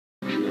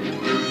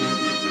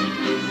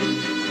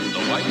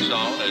white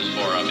zone is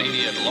for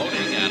immediate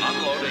loading and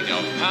unloading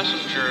of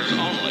passengers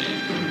only.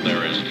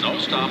 There is no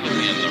stopping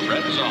in the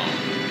red zone.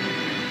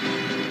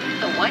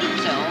 The white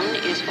zone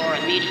is for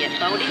immediate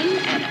loading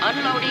and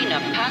unloading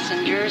of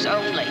passengers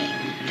only.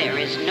 There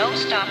is no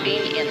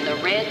stopping in the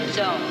red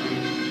zone.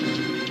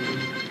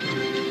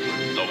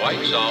 The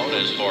white zone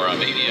is for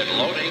immediate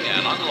loading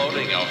and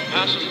unloading of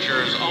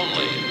passengers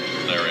only.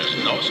 There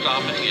is no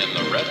stopping in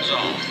the red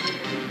zone.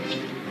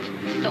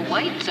 The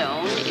white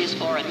zone is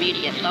for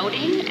immediate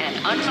loading and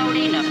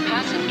unloading of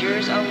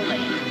passengers only.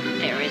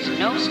 There is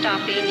no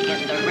stopping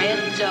in the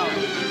red zone.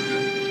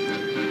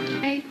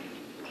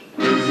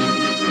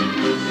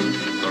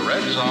 The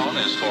red zone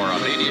is for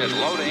immediate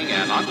loading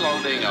and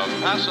unloading of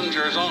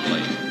passengers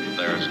only.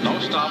 There is no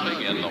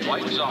stopping in the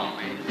white zone.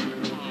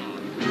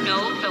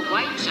 No, the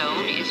white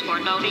zone is for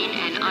loading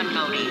and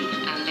unloading,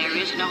 and there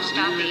is no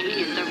stopping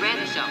in the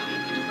red zone.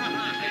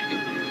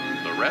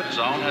 The red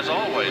zone has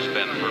always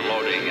been for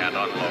loading and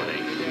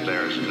unloading.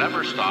 There's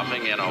never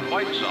stopping in a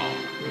white zone.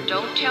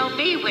 Don't tell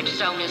me which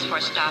zone is for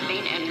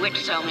stopping and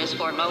which zone is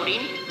for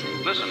loading.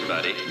 Listen,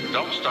 Betty,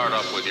 don't start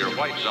up with your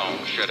white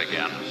zone shit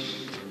again.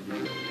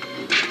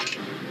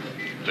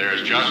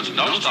 There's just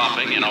no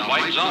stopping in a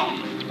white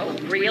zone. Oh,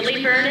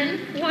 really, Vernon?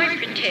 Why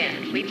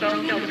pretend? We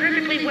both know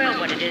perfectly well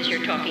what it is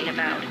you're talking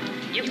about.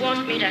 You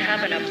want me to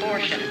have an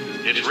abortion.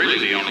 It's really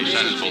the only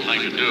sensible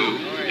thing to do.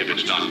 If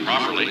it's done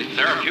properly,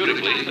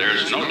 therapeutically,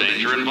 there's no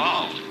danger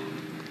involved.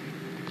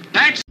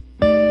 Thanks.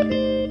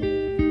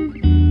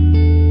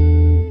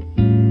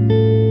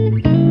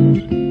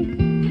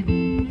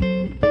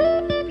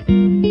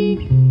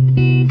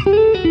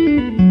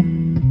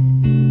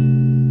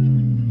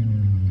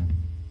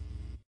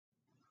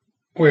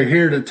 We're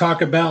here to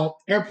talk about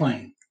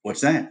Airplane.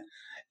 What's that?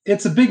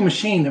 It's a big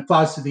machine that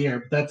flies through the air,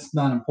 but that's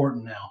not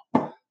important now.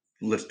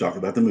 Let's talk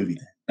about the movie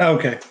then.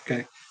 Okay.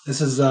 This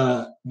is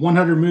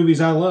 100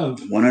 movies I love.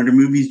 100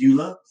 movies you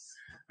love?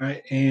 All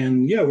right.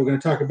 And yeah, we're going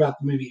to talk about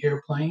the movie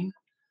Airplane.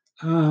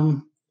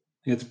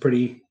 It's a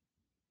pretty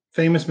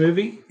famous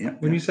movie,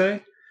 you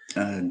say?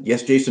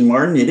 Yes, Jason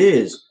Martin, it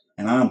is.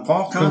 And I'm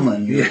Paul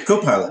Conlon, your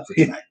co-pilot for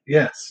tonight.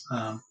 Yes.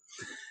 Wait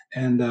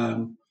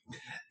a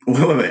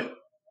minute.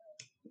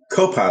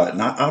 Co-pilot,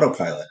 not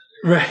autopilot.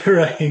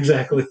 Right,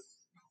 exactly.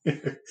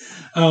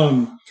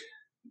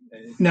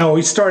 Now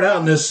we start out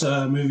in this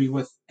movie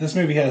this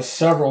movie has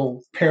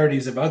several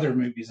parodies of other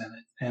movies in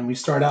it, and we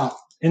start out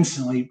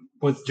instantly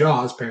with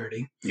Jaws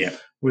parody. Yeah,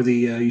 where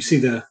you see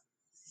the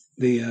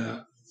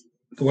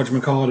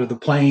whatchamacallit, or the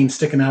plane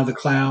sticking out of the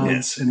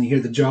clouds, and you hear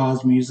the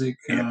Jaws music.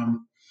 Yeah.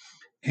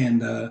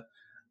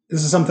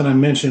 This is something I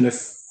mentioned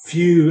if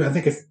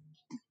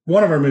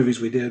one of our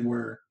movies we did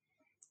where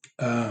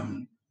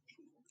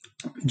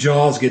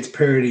Jaws gets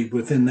parodied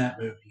within that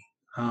movie.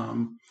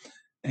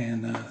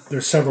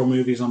 There's several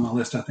movies on my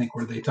list, I think,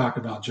 where they talk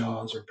about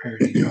Jaws or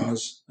parody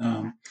Jaws.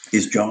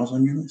 Is Jaws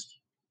on your list?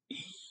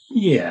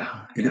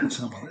 Yeah,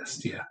 it's on my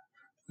list. Yeah.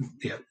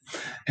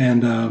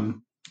 And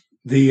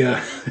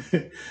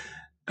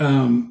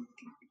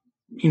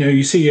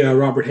you see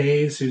Robert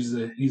Hayes, he's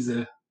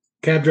the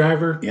cab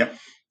driver. Yep.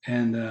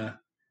 And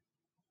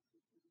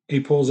he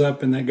pulls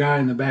up, and that guy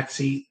in the back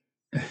seat,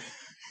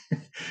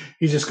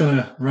 he's just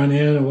gonna run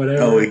in or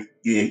whatever. Oh,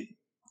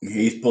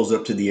 he pulls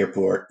up to the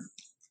airport.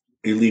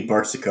 He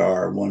parks the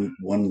car, one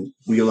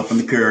wheel up on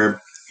the curb.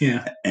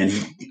 Yeah. And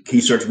he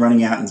starts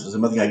running out, and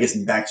some other guy gets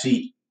in the back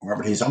seat.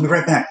 Robert Hayes, I'll be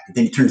right back. And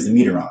then he turns the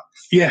meter on.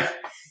 Yeah.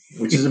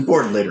 Which is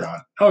important later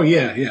on. Oh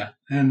yeah.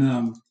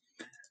 And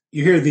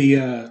you hear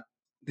the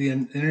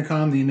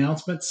intercom, the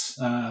announcements,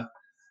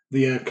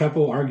 the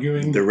couple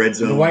arguing, the red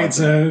zone, the white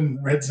zone,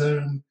 red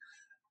zone.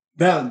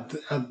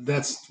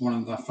 That's one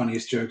of the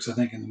funniest jokes I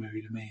think in the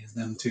movie to me, is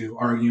them two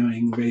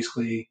arguing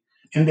basically,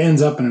 and it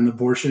ends up in an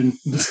abortion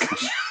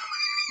discussion.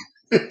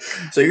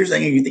 So you're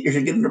saying you think you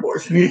should get an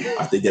abortion? Yeah.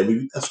 I think that would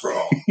be best for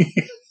all.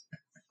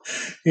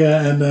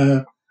 Yeah, and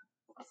I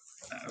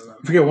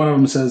forget, one of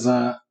them says,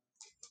 I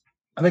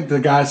think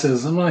the guy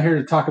says, I'm not here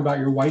to talk about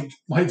your white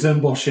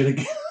zone bullshit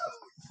again.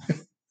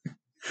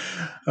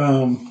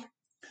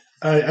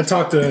 I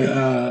talked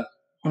to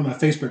one of my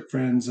Facebook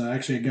friends,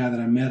 actually a guy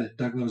that I met at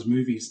Doug Lowe's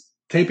Movies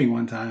taping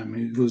one time.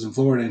 He lives in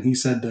Florida, and he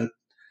said that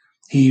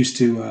he used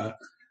to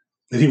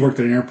that he worked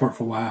at an airport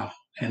for a while,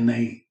 and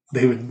they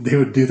would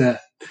do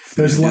that.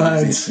 Those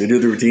lines. They do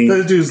the routine.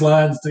 Those dudes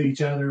lines to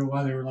each other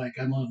while they were like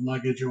unloading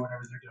luggage or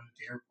whatever they're doing at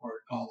the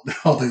airport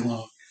all day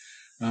long.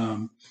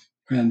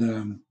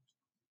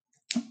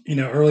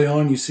 Early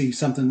on you see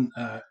something,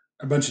 a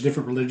bunch of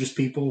different religious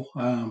people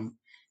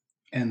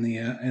in the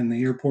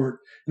airport,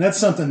 and that's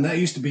something that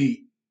used to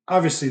be.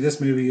 Obviously,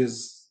 this movie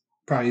is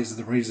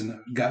the reason it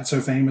got so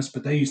famous,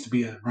 but they used to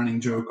be a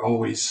running joke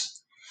always.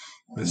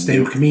 With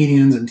stand-up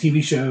comedians and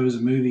TV shows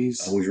and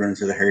movies. Always running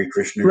to the Hare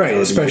Krishna. Right,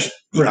 especially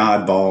the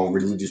oddball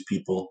religious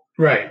people.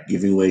 Right.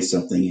 Giving away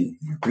something and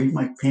read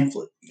my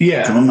pamphlet.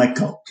 Yeah. Come on my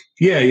cult.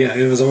 Yeah.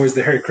 It was always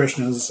the Hare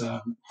Krishnas.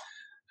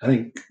 I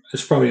think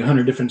there's probably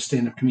 100 different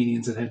stand-up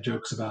comedians that had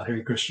jokes about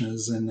Hare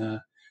Krishnas, and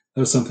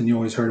that was something you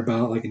always heard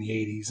about, like in the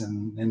 '80s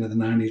and into the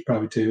 '90s,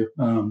 probably too.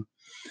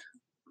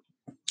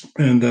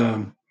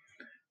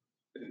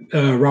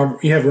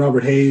 Robert, you have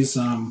Robert Hayes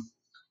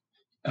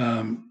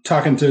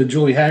talking to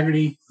Julie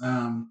Haggerty.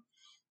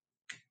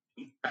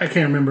 I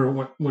can't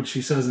remember what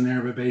she says in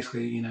there, but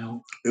basically,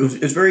 it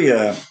was very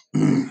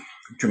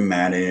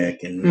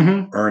dramatic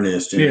and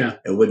earnest, and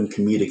it wasn't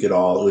comedic at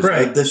all. It was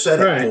like the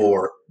setup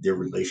for their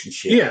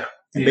relationship. Yeah.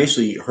 And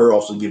basically her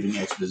also giving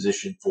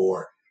exposition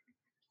for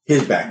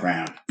his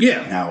background.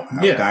 Yeah. And how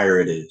dire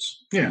it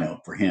is,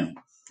 for him.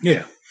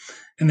 Yeah.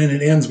 And then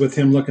it ends with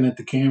him looking at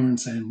the camera and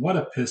saying, "What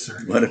a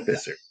pisser." What a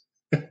pisser.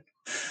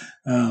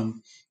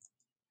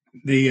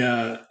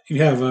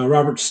 You have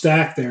Robert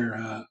Stack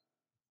there.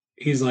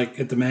 He's like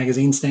at the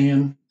magazine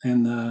stand,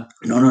 and No,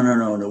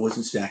 it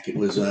wasn't Stack. It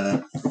was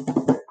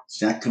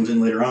Stack comes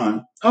in later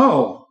on.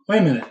 Oh, wait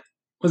a minute.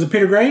 Was it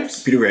Peter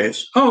Graves? Peter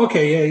Graves. Oh,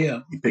 okay, yeah.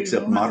 He picks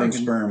up Modern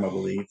Sperm, I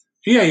believe.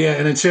 Yeah,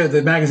 and it showed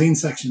the magazine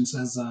section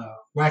says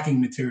whacking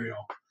material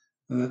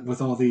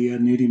with all the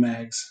nudie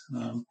mags.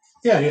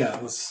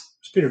 It was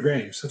Peter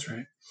Graves. That's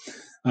right.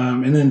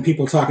 And then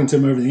people talking to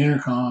him over the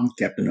intercom.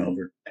 Captain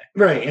Over.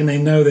 Right, and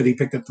they know that he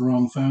picked up the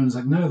wrong phone. It's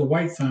like, no, the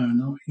white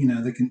phone.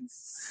 They can.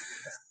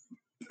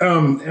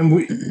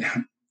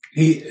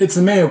 It's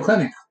the Mayo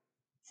Clinic.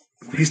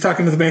 He's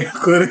talking to the Mayo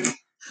Clinic.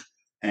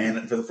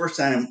 And for the first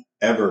time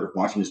ever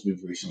watching this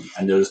movie recently,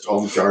 I noticed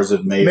all the jars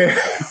of mayo.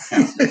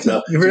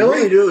 So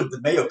really? They do it with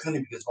the Mayo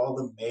Clinic because of all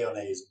the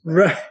mayonnaise.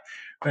 Right.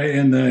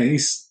 And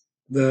he's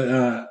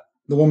the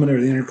woman over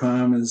the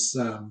intercom is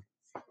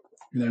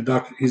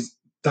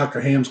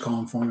Dr. Ham's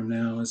calling for him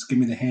now. Let's give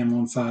me the ham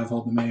on 5,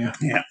 hold the mayo.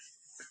 Yeah.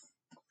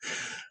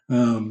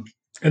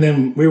 And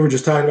then we were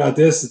just talking about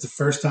this. It's the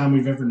first time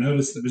we've ever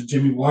noticed it was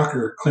Jimmy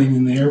Walker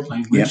cleaning the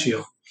airplane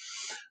windshield.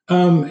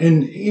 And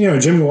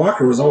Jimmy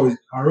Walker was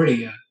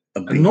already an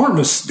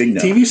enormous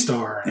TV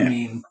star. Yeah. I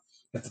mean,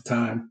 at the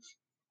time,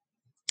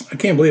 I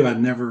can't believe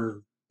I'd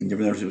never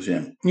noticed it was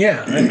him.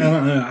 Yeah, I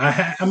don't know.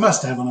 I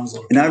must have when I was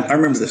a little. And I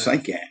remember the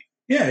sight gag.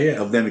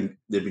 Yeah. Of them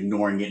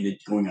ignoring it and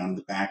it going on in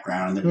the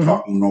background and they're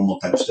talking normal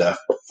type stuff.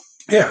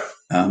 Yeah.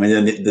 And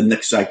then the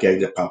next sight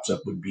gag that pops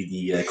up would be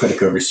the credit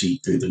card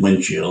receipt through the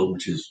windshield,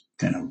 which is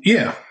kind of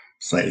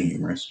slightly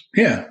humorous.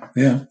 Yeah.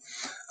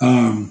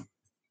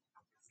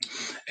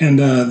 And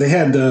they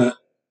had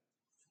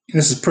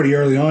this is pretty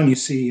early on. You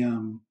see,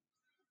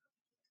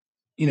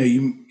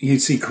 you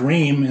see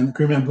Kareem and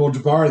Kareem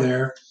Abdul-Jabbar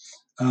there.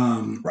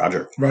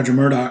 Roger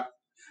Murdoch.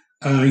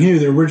 You knew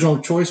the original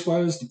choice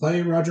was to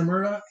play Roger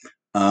Murdoch?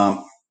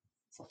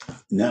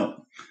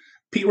 No.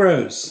 Pete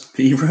Rose.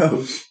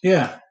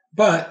 Yeah.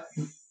 But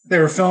they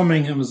were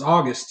filming, it was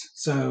August,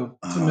 so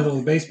it's the middle of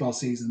the baseball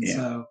season. Yeah.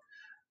 So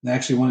they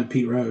actually wanted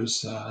Pete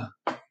Rose to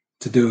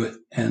do it.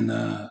 And,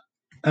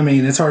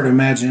 it's hard to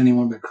imagine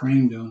anyone but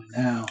Kareem doing it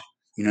now.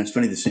 It's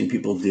funny, the same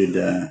people did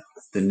The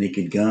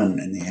Naked Gun,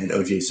 and they had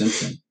O.J.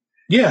 Simpson.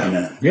 Yeah.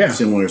 In a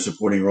similar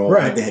supporting role.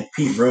 Right. They had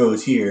Pete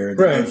Rose here,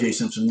 O.J.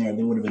 Simpson there.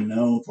 They would have been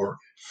known for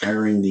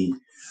hiring the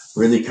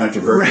really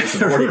controversial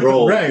supporting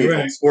role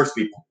sports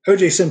people.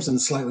 O.J.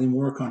 Simpson's slightly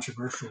more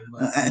controversial.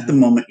 But, at the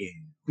moment,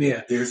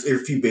 yeah. There are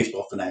a few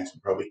baseball fanatics who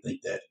probably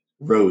think that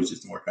Rose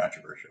is more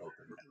controversial.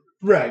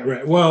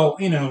 Right. Well,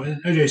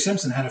 O.J.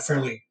 Simpson had a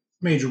fairly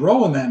major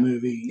role in that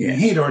movie. Yes.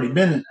 He had already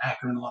been an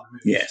actor in a lot of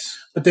movies. Yes.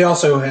 But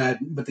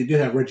they did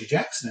have Reggie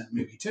Jackson in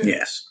the movie too.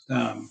 Yes.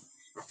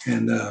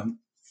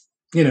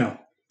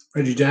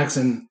 Reggie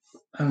Jackson,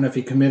 I don't know if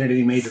he committed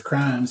any major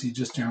crimes. He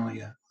just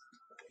generally,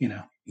 he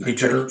did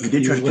try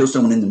to kill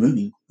someone in the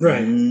movie.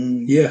 Right.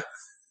 Yeah.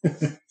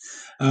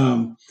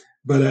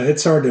 But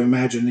it's hard to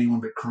imagine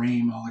anyone but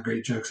Kareem, all the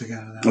great jokes they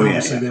got out of that.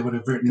 Obviously, they would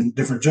have written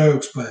different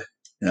jokes, but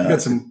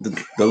got some...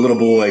 the little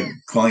boy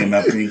calling him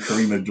out being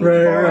Kareem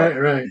Abdul-Jabbar.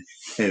 Right.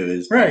 It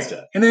was right.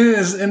 Stuff. And then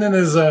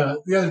there's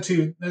the other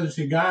two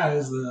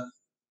guys, the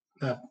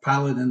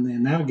pilot and the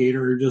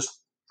navigator, are just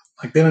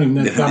like they don't even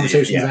know the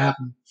conversation's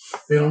happened.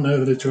 They don't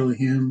know that it's really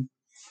him.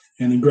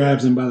 And he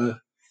grabs him by the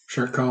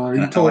shirt collar.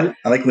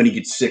 I like when he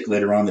gets sick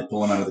later on. They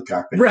pull him out of the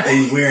cockpit. Right.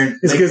 He's wearing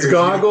his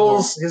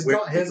goggles. His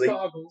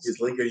goggles. His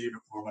Lakers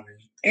uniform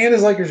underneath. And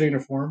his Lakers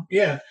uniform.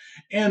 Yeah.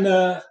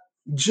 And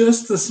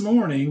just this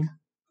morning,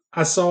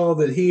 I saw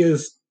that he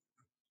is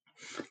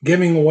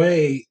giving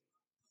away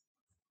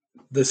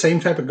the same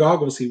type of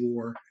goggles he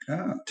wore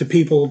to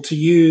people to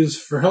use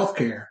for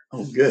healthcare.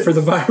 Oh, good. For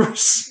the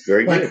virus.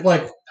 Very good.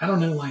 Like I don't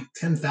know, like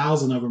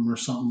 10,000 of them or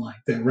something like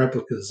that,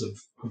 replicas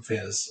of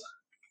his.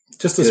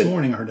 Just this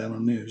morning I heard that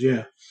on the news.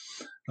 Yeah.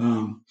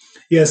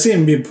 See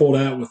him being pulled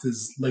out with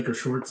his Laker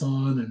shorts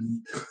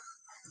on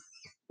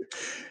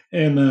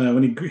and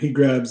when he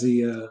grabs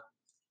the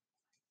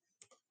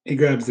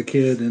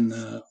kid and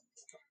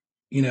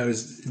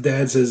his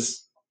dad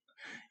says,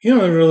 "You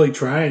don't really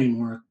try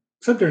anymore,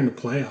 except during the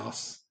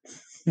playoffs."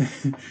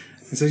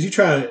 He says, "You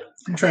try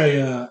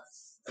dragging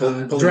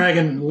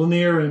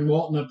Lanier and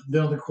Walton up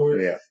down the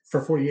court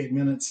for 48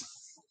 minutes."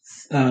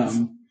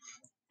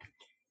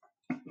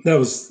 That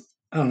was,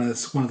 I don't know,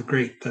 it's one of the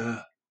great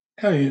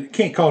I mean,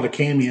 can't call it a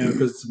cameo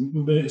because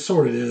it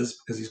sort of is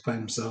because he's playing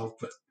himself,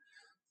 but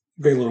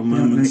great little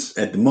moments.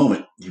 At the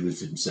moment, he was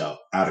himself,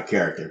 out of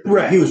character.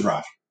 Right. He was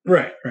Roger.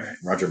 Right.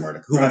 Roger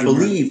Murdoch, who I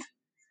believe,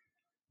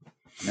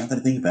 now that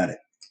I think about it,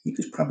 he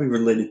was probably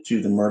related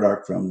to the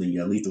Murdoch from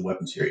the Lethal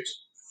Weapon series.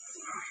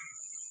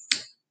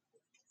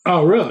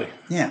 Oh, really?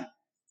 Yeah.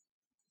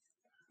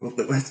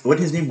 What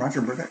his name?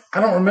 Roger Murdoch? I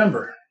don't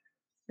remember.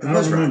 I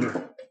don't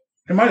remember.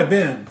 It might have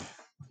been.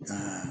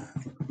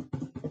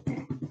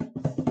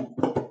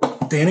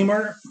 Danny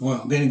Murdoch?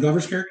 Well, Danny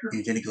Glover's character?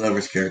 Yeah, Danny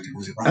Glover's character.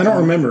 Was it Roger I don't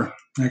remember,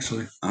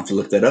 actually. I'll have to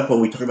look that up while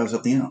we talk about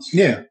something else.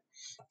 Yeah.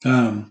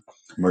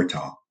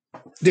 Murtaugh.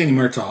 Danny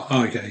Murtaugh.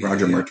 Oh, okay.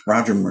 Roger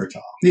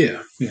Murtaugh.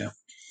 Yeah.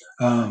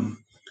 And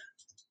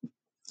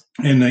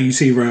you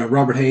see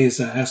Robert Hayes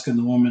asking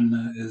the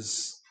woman,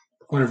 is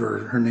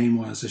whatever her name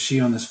was, is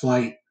she on this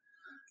flight?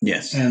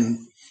 Yes. And,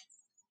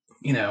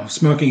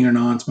 smoking or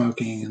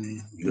non-smoking.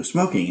 And you go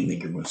smoking and they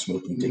give him a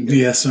smoking ticket.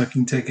 Yeah,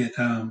 smoking ticket.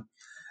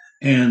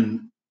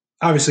 And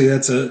obviously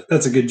that's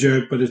a good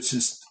joke, but it's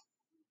just.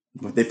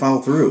 But they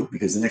follow through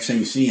because the next time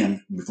you see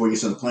him, before he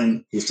gets on the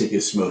plane, his ticket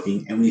is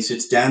smoking. And when he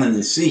sits down in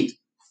his seat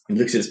and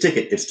looks at his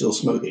ticket, it's still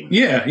smoking.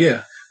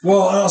 Yeah.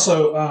 Well,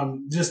 also,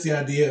 just the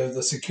idea of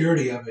the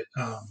security of it.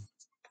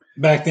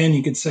 Back then,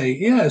 you could say,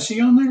 yeah, is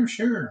she on there?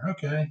 Sure.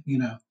 Okay.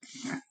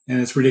 And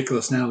it's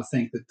ridiculous now to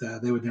think that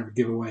they would never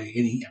give away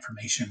any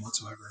information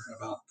whatsoever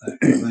about that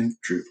kind of thing.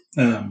 True.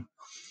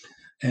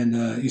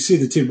 And you see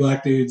the two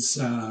black dudes,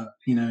 and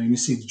you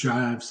see the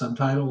Jive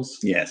subtitles.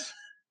 Yes.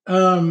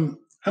 I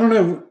don't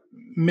know.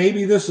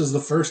 Maybe this is the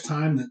first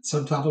time that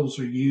subtitles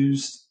are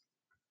used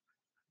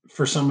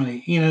for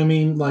somebody,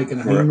 like in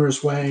a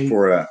humorous way.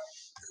 For a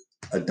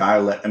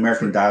dialect,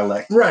 American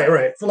dialect.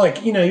 Right. For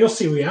you'll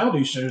see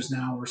reality shows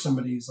now where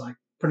somebody's like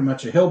pretty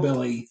much a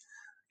hillbilly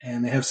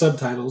and they have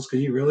subtitles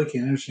because you really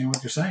can't understand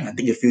what they're saying. I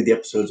think a few of the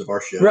episodes of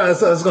our show. Right,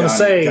 I was going to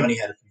say. Johnny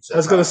had a few subtitles. I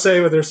was going to say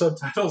with their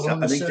subtitles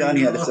on the show. I think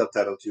Johnny had a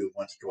subtitle too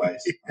once or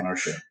twice on our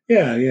show.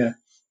 Yeah.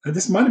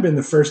 This might have been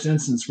the first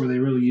instance where they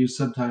really used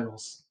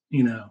subtitles,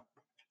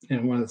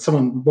 and when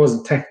someone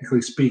wasn't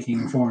technically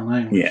speaking a foreign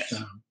language. Yes.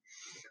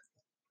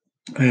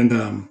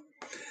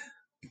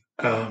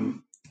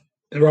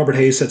 Robert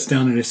Hayes sits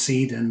down in his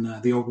seat,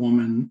 and the old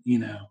woman,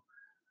 he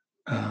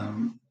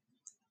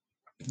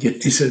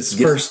says,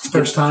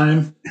 first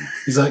time.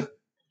 He's like,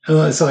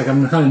 it's like,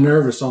 I'm kind of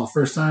nervous all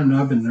first time.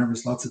 No, I've been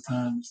nervous lots of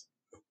times.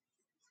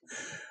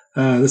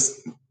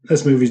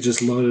 This movie's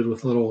just loaded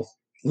with little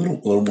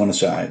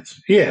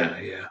one-asides. Yeah.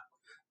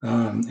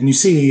 And you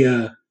see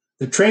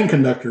the train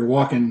conductor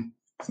walking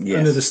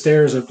under the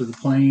stairs up to the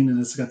plane, and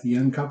it's got the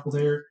young couple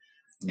there.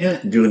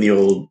 And, doing the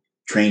old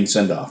train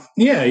send-off.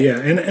 Yeah.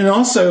 And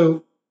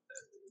also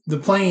the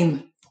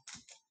plane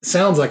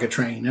sounds like a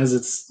train as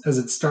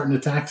it's starting to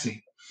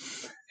taxi.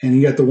 And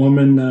you got the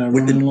woman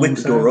with the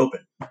door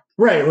open.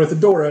 Right, with the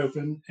door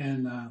open.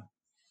 And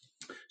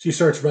she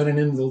starts running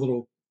into the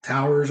little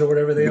towers or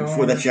whatever they are.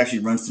 Before that, she actually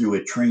runs through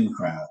a train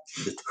crowd.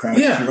 She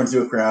runs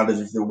through a crowd as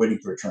if they're waiting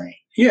for a train.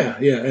 Yeah.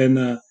 And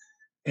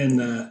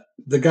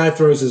the guy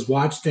throws his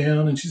watch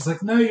down, and she's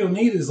like, "No, you'll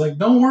need it." He's like,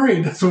 "Don't worry,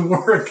 it doesn't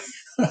work."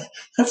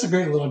 That's a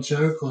great little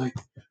joke. Like,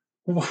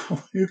 well,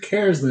 who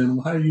cares then?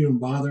 Why are you even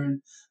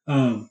bothering?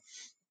 And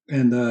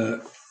then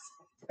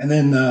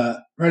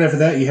right after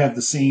that, you have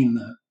the scene,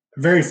 a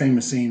very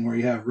famous scene where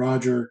you have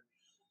Roger,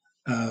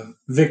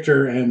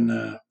 Victor,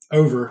 and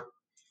Over.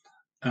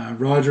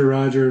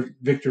 Roger,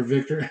 Victor,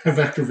 Vector,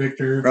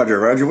 Victor.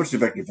 Roger, what's the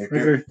Vector,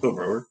 Victor?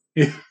 Over.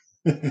 Yeah.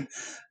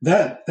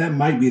 That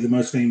might be the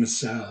most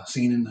famous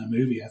scene in the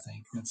movie. I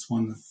think it's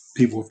one that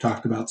people have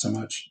talked about so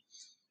much.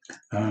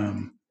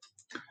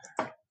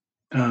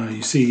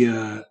 You see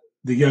the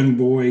young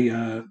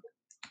boy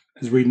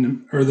is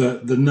reading, or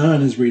the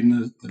nun is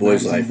reading the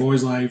Boy's Life.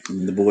 Boy's Life.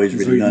 And the boy's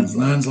reading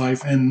Nun's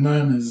Life, and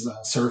Nun is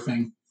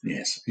surfing.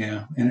 Yes.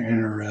 Yeah, in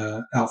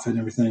her outfit and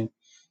everything.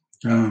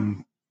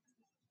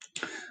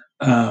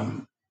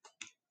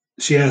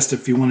 She asked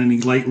if you want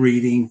any light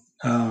reading.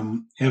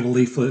 You have a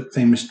leaflet,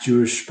 famous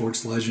Jewish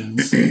sports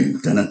legends.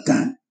 Dun, dun,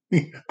 dun.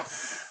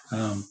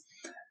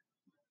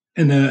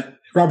 And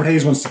Robert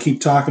Hayes wants to keep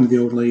talking to the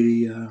old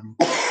lady,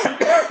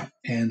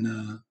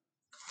 and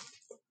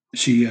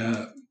she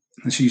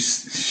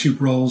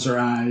rolls her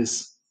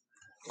eyes,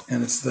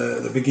 and it's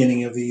the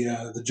beginning of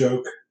the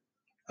joke.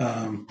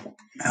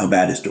 How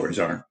bad his stories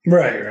are,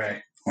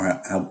 right, or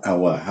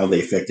how they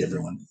affect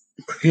everyone.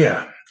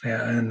 Yeah,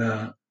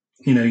 and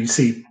you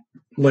see.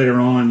 Later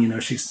on,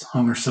 she's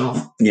hung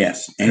herself.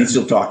 Yes, and he's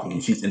still talking.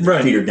 And she's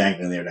Peter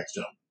dangling there next to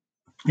him.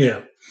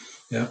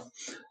 Yeah.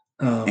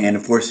 And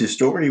of course, his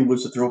story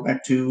was a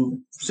throwback to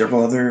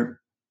several other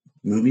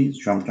movies,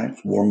 genre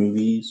types, war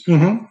movies,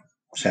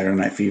 Saturday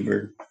Night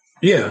Fever.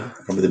 Yeah,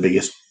 probably the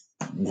biggest,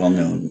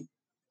 well-known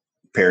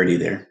parody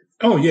there.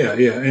 Oh yeah,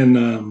 and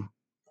I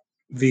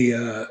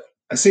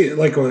see it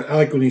I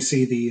like when you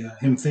see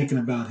him thinking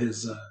about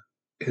his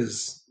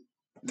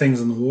things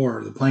in the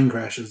war, the plane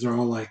crashes. They're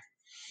all like.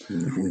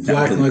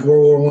 Black, like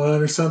World War I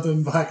or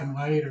something, black and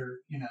white, or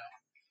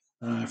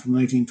from the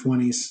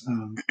 1920s.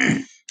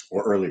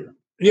 Or earlier.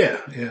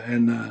 Yeah,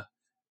 and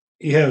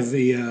you have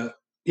the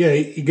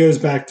he goes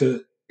back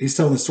to he's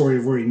telling the story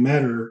of where he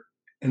met her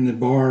in the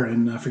bar,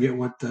 and I forget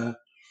what the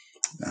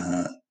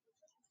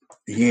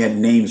he had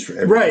names for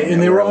everything. Right,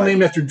 and they were all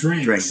named after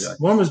drinks. Like,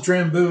 one was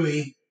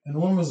Drambuie, and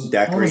one was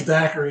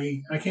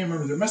Daiquiri. I can't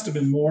remember. There must have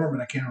been more,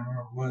 but I can't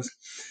remember what it was.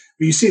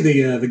 But you see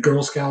the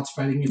Girl Scouts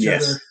fighting each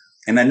other.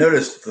 And I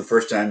noticed for the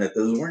first time that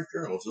those weren't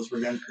girls; those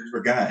were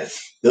guys.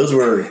 Those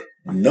were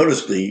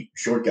noticeably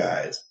short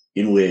guys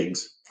in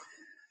wigs.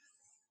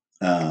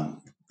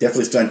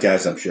 Definitely stunt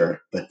guys, I'm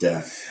sure, but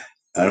I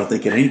don't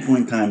think at any point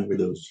in time were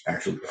those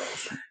actual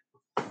girls.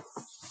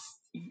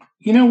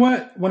 You know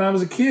what? When I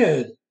was a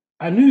kid,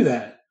 I knew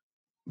that,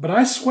 but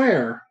I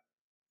swear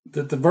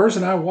that the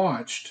version I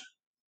watched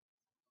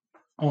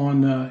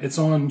on it's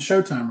on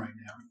Showtime right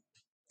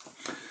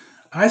now.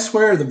 I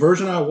swear the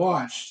version I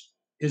watched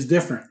is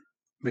different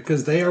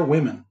because they are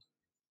women.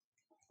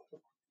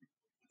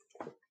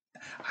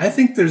 I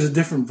think there's a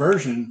different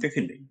version. There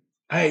could be.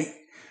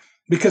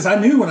 Because I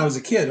knew when I was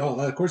a kid,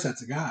 of course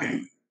that's a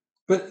guy.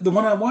 But the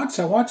one I watched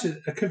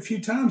it a few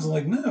times. I'm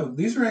like, no,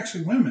 these are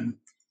actually women.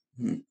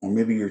 Or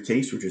maybe your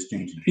tastes were just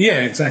changing.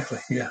 Yeah, exactly.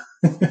 Yeah.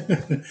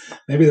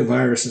 Maybe the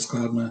virus has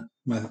clouded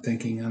my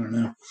thinking. I don't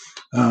know.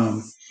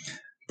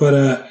 But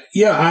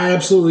I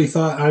absolutely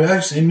thought, I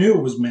actually knew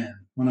it was men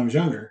when I was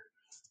younger.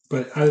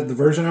 But the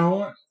version I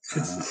want,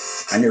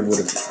 I never would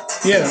have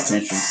paid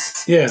attention.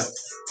 Yeah.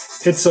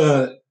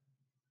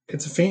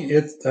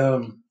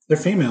 They're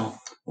female.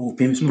 Oh,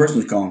 famous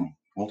person's calling.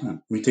 Hold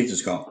on. Let me take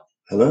this call.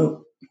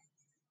 Hello?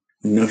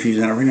 No, she's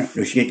not right now.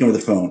 No, she can't go with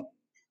the phone.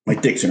 My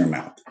dick's in her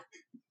mouth.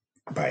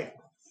 Bye.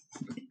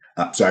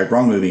 Sorry,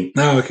 wrong movie.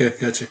 Oh, okay.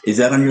 Gotcha. Is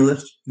that on your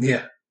list?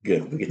 Yeah.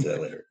 Good. We'll get to that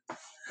later.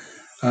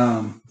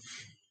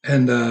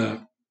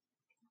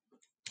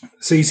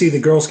 So you see the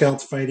Girl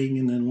Scouts fighting,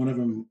 and then one of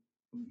them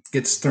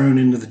gets thrown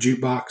into the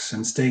jukebox,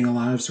 and Staying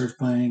Alive starts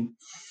playing.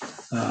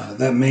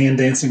 That man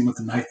dancing with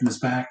a knife in his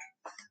back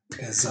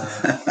is...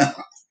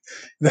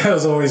 that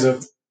was always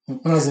when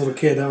I was a little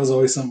kid, that was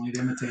always something we'd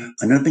imitate.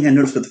 Another thing I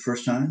noticed for the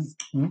first time,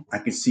 I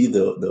could see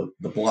the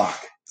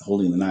block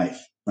holding the knife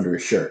under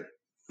his shirt.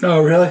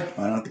 Oh, really?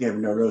 I don't think I ever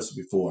noticed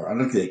it before. I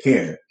don't think they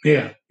care.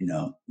 Yeah.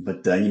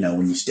 But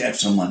when you stab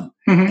someone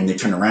and they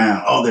turn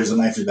around, there's a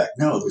knife in the back.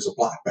 No, there's a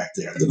block back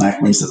there. The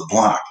knife points to the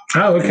block.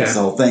 Oh, okay. And that's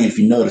the whole thing. If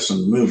you notice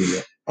in the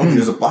movie,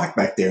 there's a block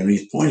back there, and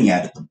he's pointing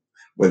at it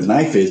where the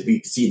knife is, but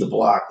you can see the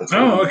block. That's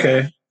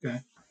okay.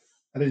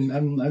 I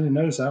didn't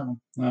notice that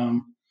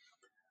one.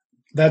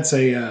 That's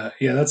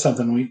that's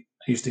something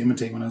I used to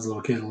imitate when I was a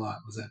little kid a lot.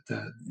 Was that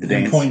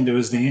the pointing to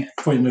his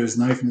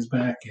knife in his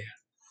back?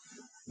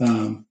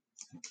 Yeah.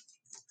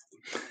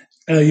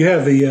 You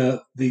have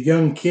the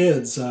young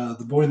kids,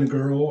 the boy and the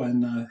girl,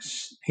 and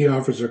he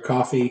offers her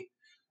coffee,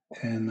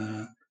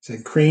 and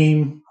said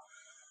cream,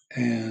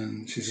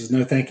 and she says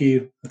no, thank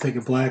you. I'll take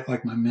it black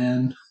like my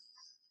men.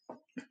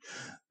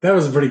 That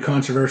was a pretty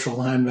controversial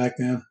line back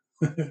then.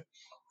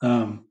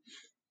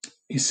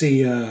 You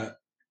see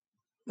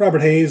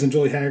Robert Hayes and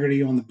Julie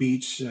Haggerty on the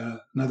beach,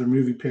 another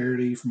movie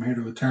parody from Here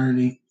to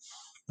Eternity.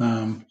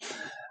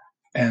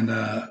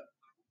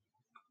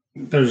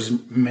 There's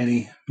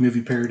many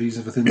movie parodies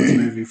within this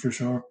movie for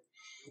sure.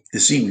 The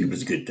seaweed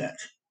was a good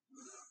touch.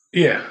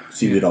 Yeah.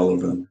 Seaweed all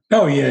over them.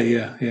 Oh,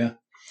 yeah.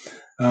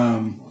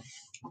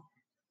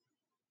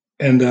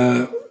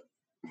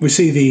 We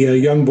see the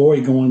young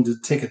boy going to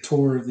take a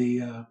tour of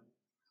the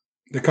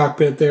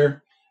cockpit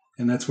there,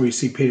 and that's where you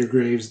see Peter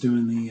Graves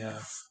doing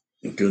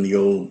the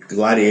old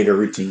gladiator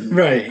routine.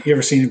 Right. You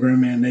ever seen a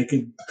grown man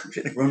naked?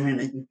 A grown man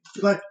naked?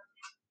 You like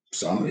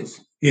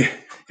songs? Yeah.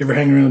 You ever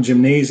hang around a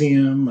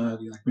gymnasium? Do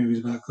you like movies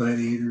about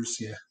gladiators?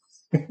 Yeah.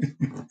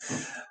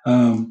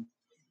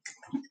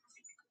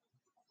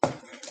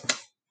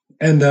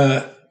 And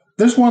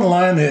there's one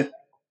line that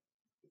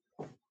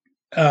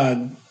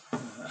I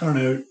don't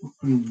know.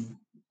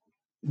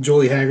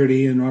 Julie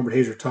Haggerty and Robert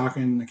Hayes are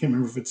talking. I can't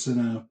remember if it's in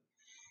a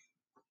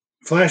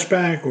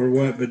flashback or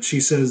what, but she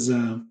says,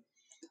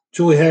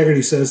 Julie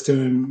Haggerty says to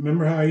him,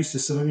 "Remember how I used to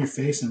sit on your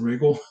face and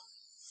wriggle?"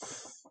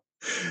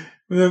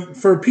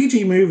 For a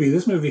PG movie,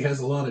 this movie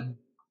has a lot of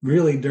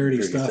really dirty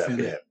stuff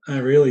in it.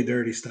 Really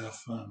dirty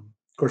stuff. Of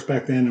course,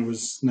 back then it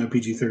was no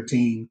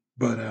PG-13,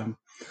 but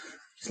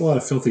there's a lot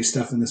of filthy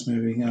stuff in this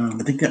movie. I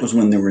think that was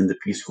when they were in the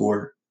Peace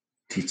Corps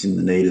teaching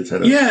the natives how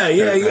to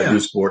do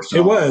sports.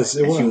 It was.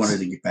 She wanted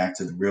to get back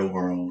to the real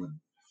world.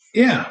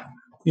 Yeah.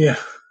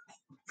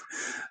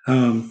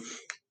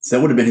 So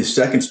that would have been his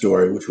second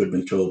story, which would have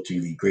been told to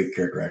the great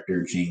character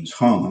actor James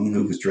Hong,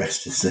 who was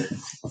dressed as a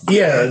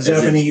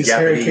Japanese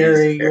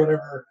Harry,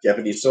 whatever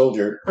Japanese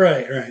soldier,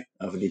 right,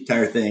 of the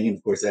entire thing. And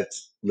of course,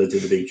 that's led to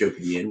the big joke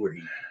at the end where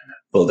he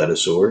pulled out a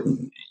sword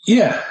and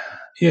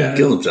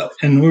killed himself.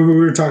 And we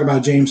were talking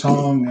about James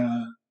Hong.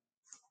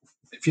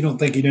 If you don't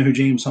think you know who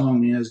James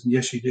Hong is,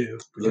 yes, you do.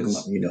 Look him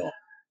up,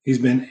 He's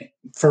been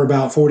for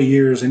about 40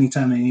 years.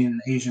 Anytime they need an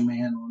Asian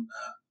man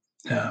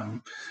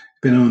on.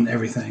 Been on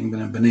everything, been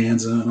on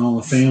Bonanza and All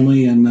the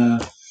Family, and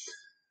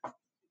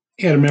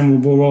he had a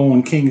memorable role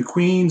in King of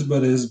Queens,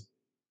 but his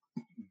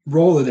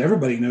role that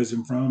everybody knows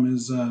him from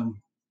is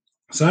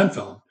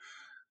Seinfeld,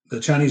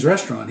 the Chinese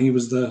restaurant. He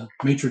was the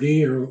maitre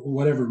d' or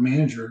whatever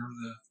manager of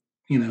the,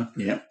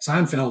 Yeah.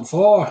 Seinfeld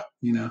 4,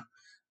 he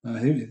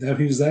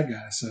was that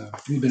guy. So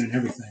he's been in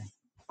everything.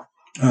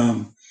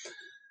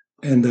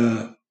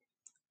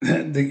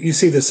 You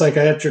see the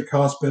psychiatric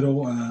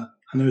hospital. I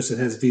noticed it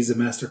has Visa,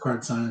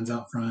 MasterCard signs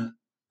out front.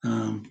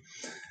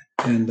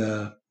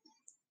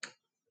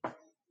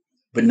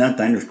 But not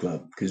Diners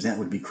Club, because that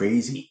would be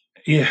crazy.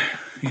 Yeah.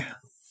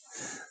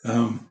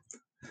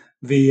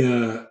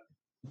 The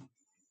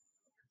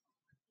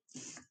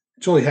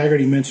Jolie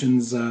Haggerty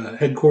mentions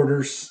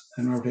headquarters,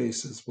 and Robert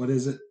Hayes says, "What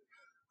is it?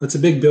 It's a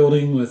big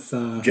building with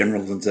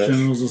Generals and such.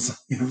 Generals.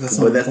 That's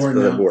Well, not that's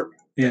important the now." board.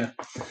 Yeah.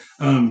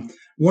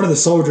 One of the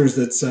soldiers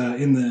that's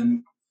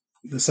in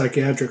the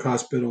psychiatric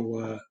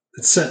hospital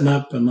that's setting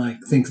up and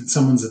thinks that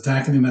someone's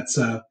attacking him. That's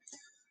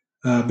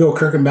Bill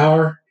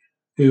Kirchenbauer,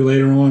 who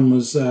later on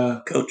was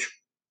Coach.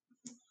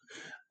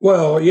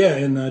 Well, yeah,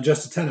 in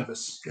Just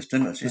Attentivus. Just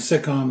Attentivus, a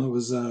sitcom that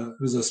was it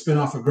was a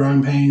spinoff of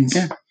Growing Pains.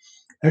 Yeah.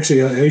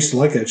 Actually, I used to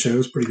like that show. It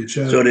was a pretty good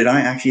show. So did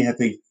I. Actually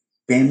have a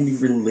family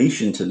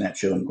relation to that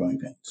show in Growing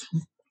Pains.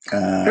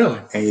 Really?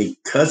 A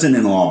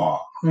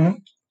cousin-in-law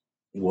Mhm.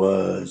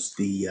 was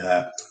the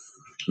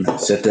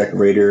set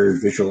decorator,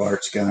 visual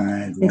arts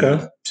guy.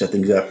 Okay. Set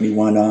things up. And he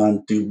went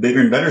on to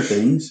bigger and better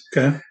things.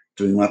 Okay.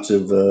 Doing lots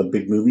of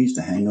big movies,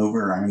 The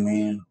Hangover, Iron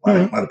Man,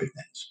 a lot of big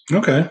things.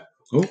 Okay.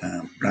 Cool.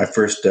 When I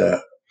first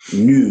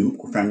knew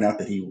or found out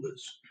that he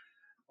was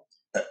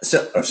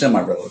a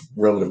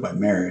semi-relative by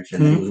marriage,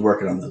 and he was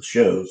working on those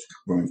shows,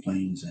 Growing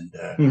Pains and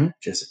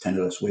Just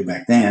Attentivus way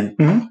back then,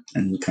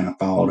 and kind of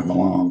followed him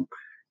along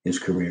his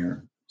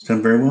career. He's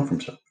done very well for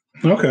himself.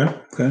 Okay.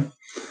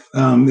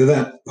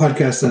 That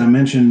podcast that I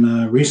mentioned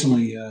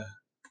recently,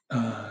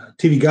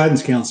 TV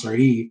Guidance Counselor,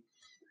 he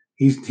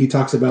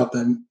talks about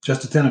the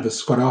Just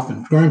Attentivus quite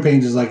often. Growing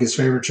Pains is like his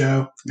favorite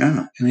show,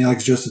 and he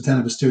likes Just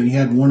Attentivus too. And he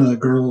had one of the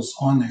girls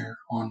on there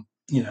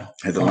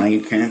Heather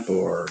Langenkamp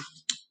or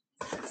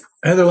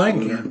Heather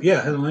Langenkamp.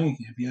 Yeah, Heather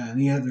Langenkamp. Yeah, and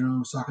he had there. I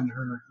was talking to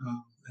her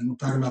and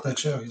talking about that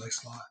show. He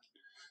likes it a lot.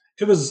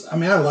 It was. I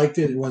mean, I liked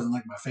it. It wasn't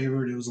like my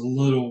favorite. It was a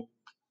little,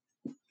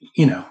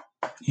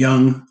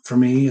 young for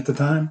me at the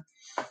time.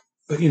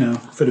 But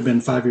if it had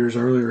been 5 years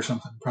earlier or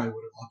something, probably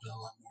would have loved it a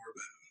lot more.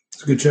 But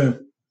it's a good show.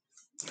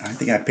 I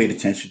think I paid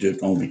attention to it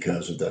only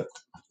because of the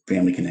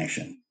family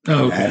connection.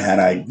 Oh, okay. Had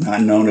I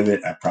not known of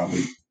it, I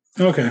probably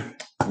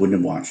wouldn't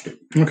have watched it.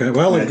 Okay.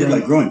 Well, I did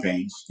like Growing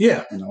Pains.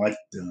 Yeah. And I liked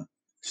the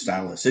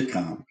style of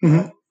sitcom. Mm-hmm.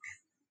 I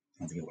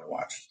don't think I would have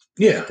watched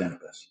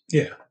Attentivus.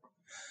 Yeah.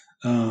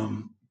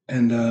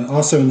 And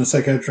also in the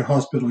psychiatric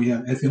hospital, you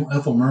have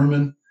Ethel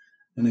Merman.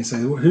 And they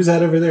say, well, who's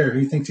that over there?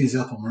 Who thinks he's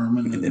Ethel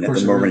Merman? And then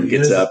Ethel Merman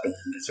gets up and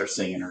starts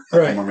singing her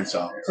Ethel Merman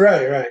songs.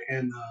 Right.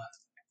 And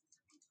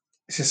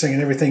she's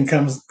singing Everything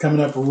Coming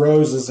Up with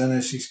Roses. And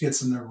as she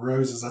gets into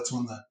roses, that's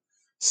when the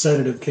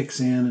sedative kicks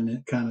in and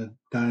it kind of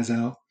dies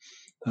out.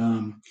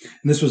 And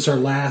this was her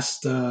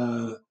last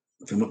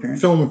film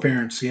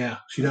appearance. Yeah.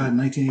 She died in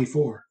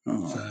 1984.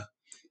 Oh. So,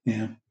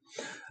 yeah.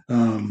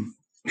 And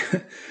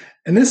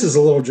this is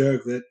a little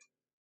joke that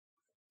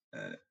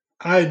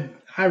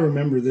I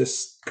remember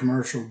this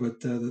commercial,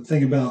 but the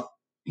thing about,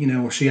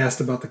 she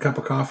asked about the cup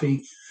of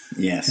coffee.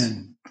 Yes.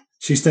 And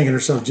she's thinking to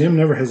herself, Jim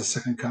never has a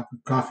second cup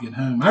of coffee at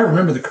home. I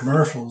remember the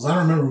commercials. I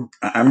don't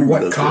remember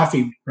what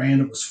coffee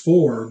brand it was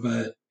for,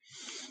 but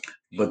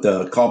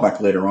the callback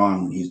later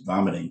on when he's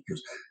vomiting,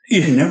 because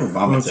he never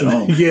vomits at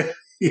home.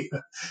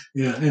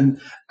 Yeah. And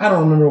I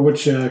don't remember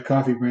which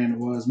coffee brand it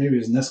was. Maybe it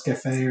was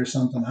Nescafe or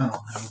something. I don't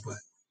know.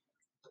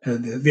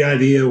 But the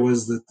idea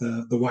was that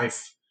the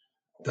wife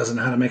doesn't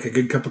know how to make a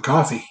good cup of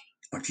coffee.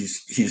 But she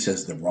just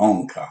has the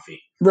wrong coffee.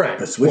 Right.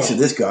 But switch to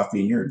this coffee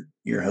and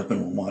your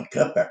husband will want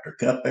cup after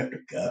cup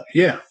after cup.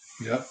 Yeah.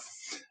 Yep.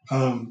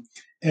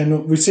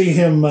 And we see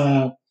him,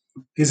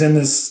 he's in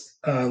this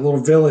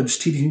little village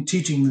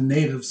teaching the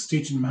natives,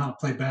 teaching them how to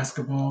play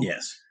basketball.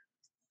 Yes.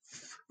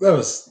 That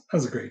was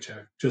a great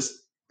joke.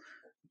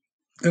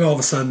 And all of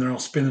a sudden they're all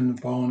spinning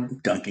the ball on their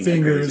dunking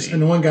fingers.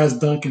 And the one guy's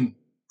dunking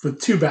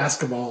with two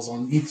basketballs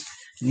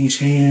in each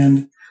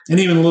hand. And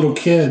even a little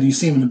kid, you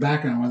see him in the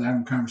background while they're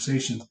having a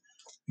conversation.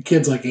 The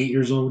kid's like 8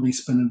 years old and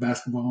he's spinning a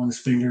basketball on his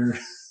finger.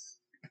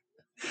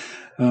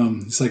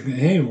 It's like,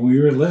 hey, when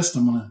you're a list,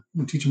 I'm gonna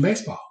teach him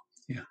baseball.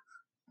 Yeah.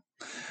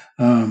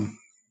 And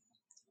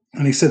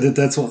he said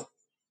that's what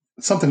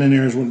something in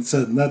there is what it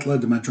said. And that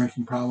led to my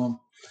drinking problem.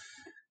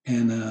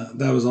 And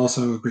that was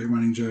also a great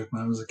running joke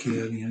when I was a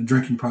kid.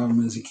 Drinking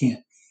problem is he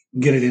can't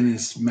get it in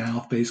his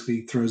mouth. Basically,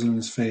 he throws it in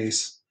his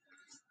face.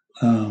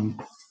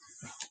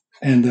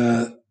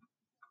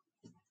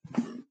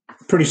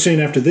 Pretty soon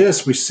after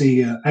this, we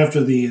see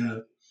after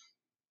the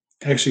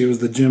actually it was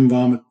the Jim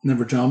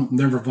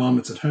never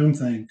vomits at home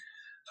thing.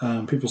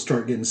 People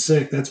start getting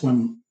sick. That's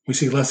when we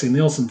see Leslie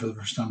Nielsen for the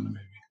first time in the movie.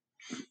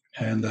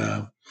 And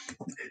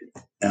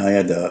I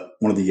had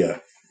one of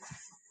the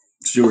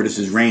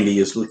stewardesses, Randy,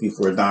 is looking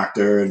for a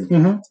doctor,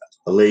 and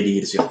a lady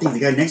to say, I think the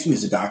guy next to me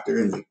is a doctor,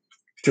 and they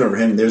turn over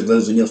him, and there's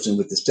Leslie Nielsen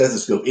with the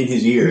stethoscope in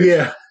his ear.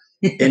 Yeah.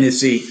 In his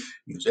seat.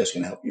 He was just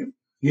going to help you.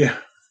 Yeah.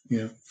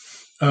 Yeah.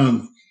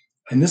 And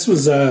this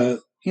was,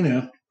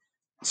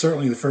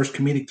 certainly the first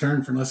comedic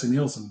turn for Leslie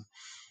Nielsen.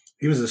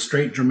 He was a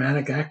straight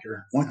dramatic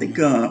actor. Well, I think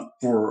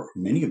for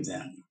many of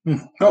them.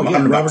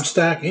 Robert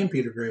Stack and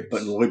Peter Graves.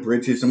 But Lloyd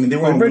Bridges, I mean, they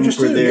were all known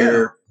for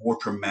their more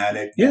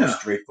dramatic, more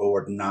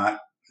straightforward, not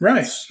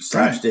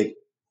slapstick,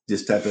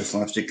 this type of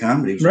slapstick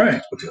comedy,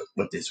 right?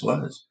 What this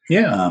was.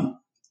 Yeah.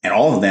 And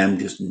all of them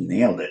just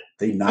nailed it.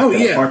 They knocked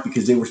it apart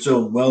because they were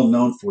so well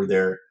known for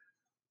their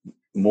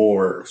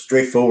more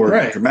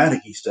straightforward,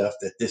 dramatic-y stuff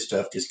that this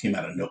stuff just came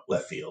out of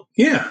left field.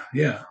 Yeah,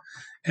 yeah.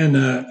 And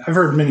I've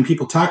heard many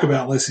people talk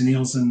about Leslie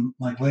Nielsen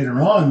like later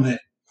on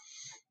that,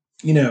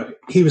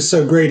 he was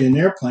so great in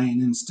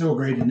Airplane and still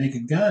great in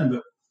Naked Gun,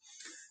 but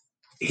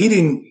he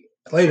didn't,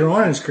 later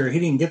on in his career, he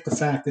didn't get the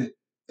fact that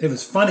it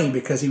was funny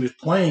because he was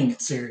playing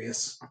it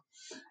serious.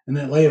 And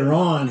then later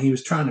on, he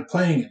was trying to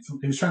play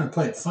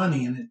it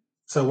funny, and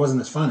so it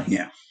wasn't as funny.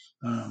 Yeah.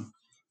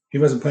 He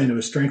wasn't playing to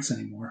his strengths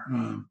anymore.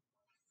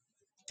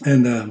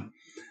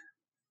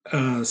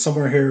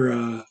 Somewhere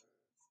here,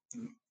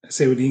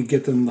 say when you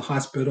get them in the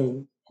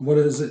hospital, what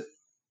is it?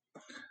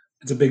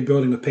 It's a big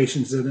building with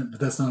patients in it, but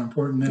that's not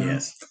important now.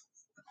 Yes.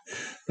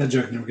 That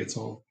joke never gets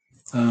old.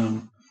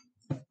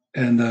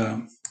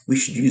 We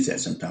should use that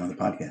sometime on the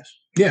podcast.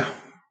 Yeah.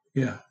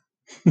 Yeah.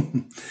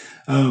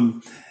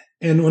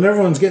 And when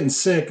everyone's getting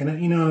sick, and I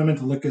meant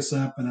to look this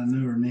up, and I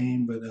know her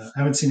name, but I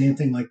haven't seen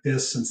anything like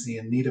this since the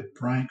Anita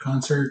Bryant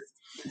concert.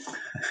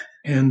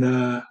 And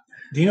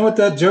do you know what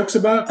that joke's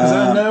about? Because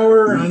I know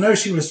her. I know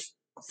she was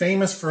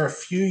famous for a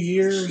few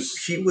years.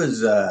 She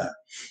was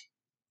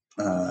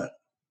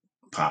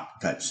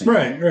pop type singer,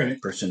 right,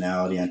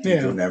 personality on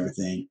TV and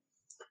everything.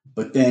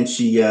 But then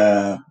she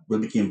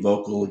really became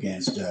vocal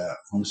against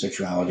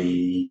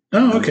homosexuality,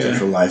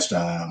 homosexual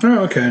lifestyle. Oh,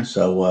 okay.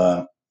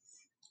 So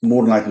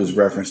more than likely it was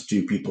reference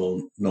to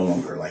people no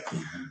longer liking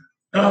her.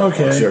 Oh,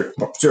 okay.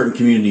 Certain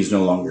communities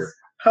no longer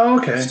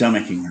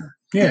stomaching her.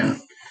 Yeah.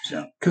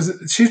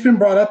 Because she's been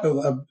brought up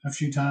a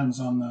few times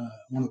on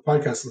one of the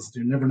podcasts I listened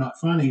to, Never Not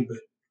Funny, but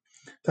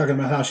talking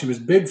about how she was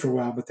big for a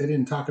while, but they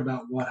didn't talk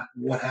about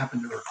what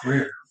happened to her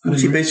career. Well,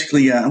 she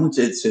basically, I would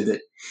say that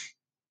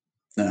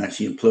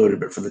she imploded,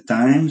 but for the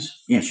times,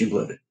 she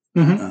imploded.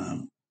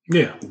 Mm-hmm.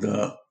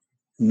 The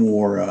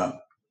more,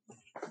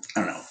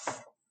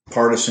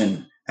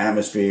 partisan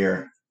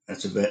atmosphere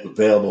that's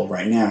available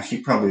right now,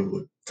 she probably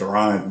would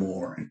thrive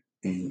more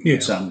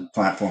in some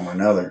platform or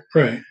another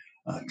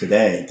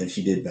today than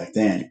she did back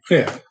then.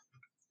 Yeah.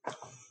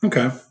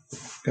 Okay.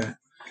 That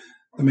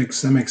makes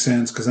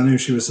sense because I knew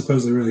she was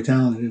supposedly really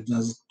talented.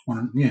 That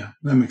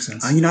makes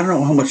sense. I don't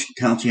know how much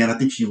talent she had. I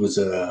think she was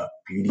a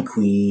beauty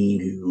queen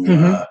who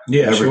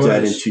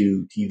advertised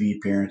into TV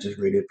appearances,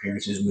 radio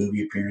appearances,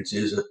 movie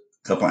appearances, a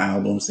couple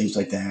albums, things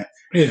like that.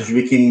 Yeah. She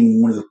became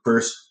one of the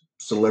first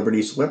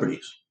celebrities.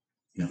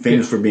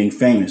 Famous for being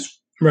famous,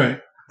 right?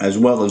 As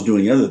well as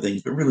doing other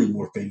things, but really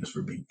more famous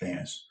for being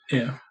famous.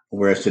 Yeah.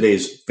 Whereas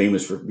today's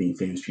famous for being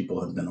famous people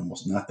have done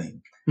almost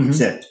nothing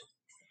except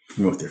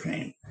promote their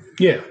fame.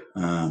 Yeah.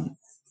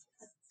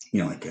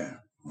 Like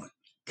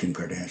Kim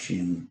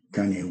Kardashian,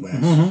 Kanye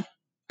West,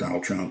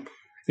 Donald Trump.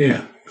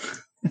 Yeah.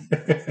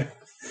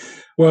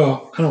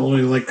 Well, I don't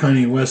really like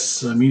Kanye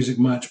West's music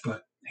much,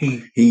 but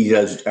he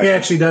does. He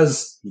actually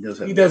does.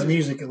 He does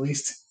music at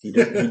least. He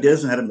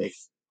does know how to make it.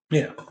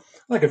 Yeah,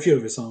 like a few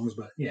of his songs,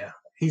 but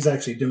he's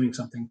actually doing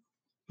something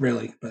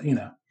really. But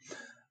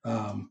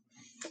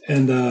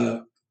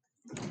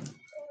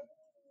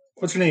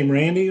what's her name?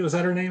 Randy? Was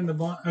that her name? The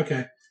blonde?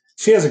 Okay.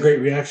 She has a great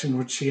reaction,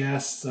 which she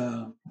asked.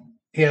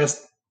 He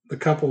asked the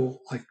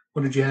couple, like,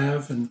 "What did you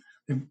have?" And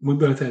we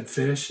both had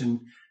fish.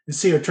 And you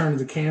see her turn to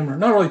the camera,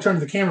 not really turn to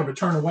the camera, but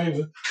turn away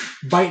with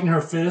biting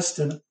her fist.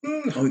 And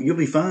oh, you'll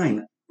be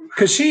fine.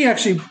 Because she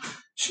actually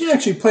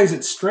plays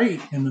it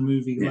straight in the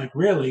movie, like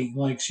really,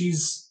 like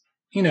she's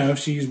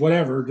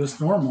whatever, just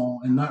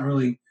normal, and not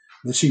really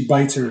that she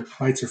bites her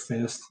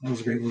fist. That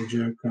was a great little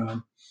joke.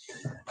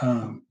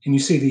 And you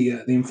see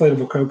the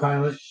inflatable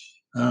co-pilot.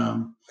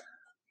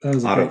 That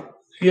was Otto.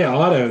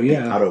 Autopilot.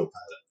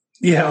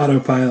 Yeah,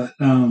 autopilot.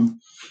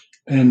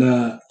 And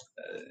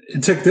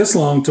it took this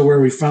long to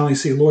where we finally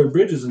see Lloyd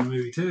Bridges in the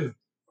movie too,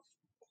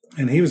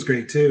 and he was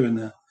great too.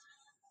 And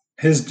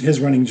his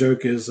running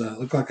joke is,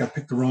 "Look like I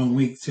picked the wrong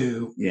week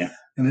too." Yeah,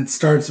 and it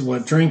starts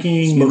with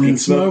drinking, and then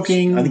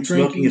smoking. I think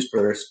drinking is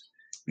first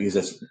because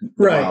that's the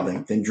wild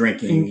thing. Then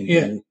drinking,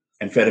 and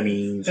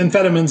amphetamines,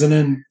 and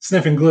then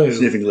sniffing glue.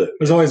 Sniffing glue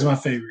was always my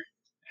favorite,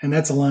 and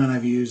that's a line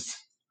I've used.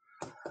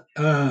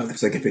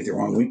 Looks like I picked the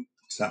wrong week.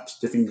 Stop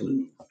sniffing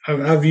glue.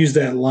 I've used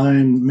that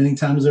line many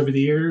times over the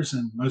years,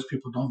 and most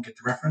people don't get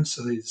the reference,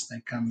 so they just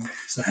think I'm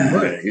sniffing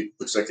glue. It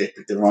looks like they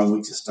picked the wrong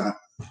week to stop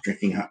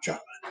drinking hot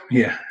chocolate.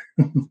 Yeah.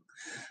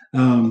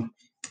 I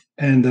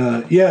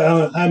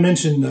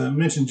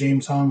mentioned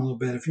James Hong a little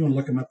bit. If you want to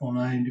look him up on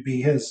IMDb,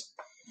 he has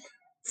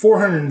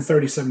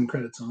 437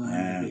 credits on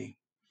IMDb.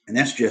 And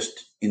that's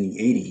just in the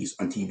 80s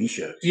on TV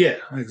shows. Yeah,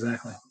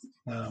 exactly.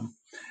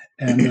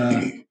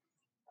 And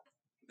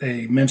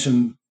they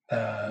mentioned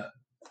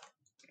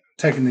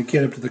taking the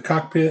kid up to the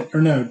cockpit,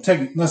 or no,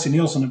 taking Leslie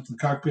Nielsen up to the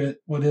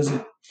cockpit. What is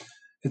it?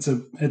 It's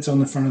on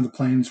the front of the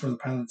plane. It's where the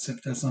pilot sits.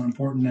 That's not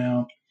important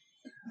now.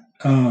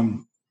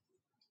 And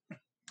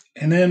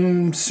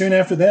then soon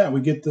after that,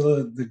 we get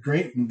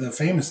the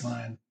famous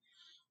line,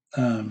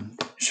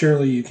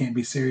 Shirley, you can't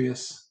be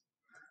serious.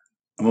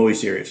 I'm always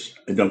serious.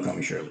 And don't call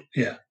me Shirley.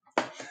 Yeah.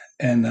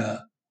 And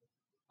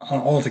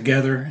all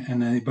together,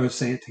 and they both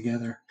say it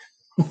together.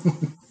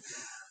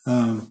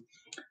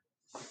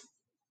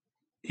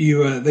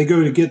 They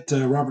go to get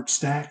Robert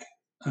Stack,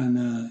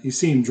 and you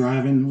see him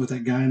driving with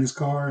that guy in his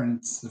car, and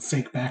it's the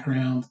fake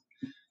background,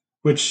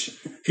 which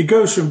it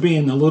goes from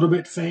being a little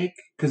bit fake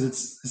because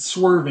it's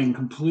swerving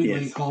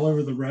completely all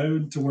over the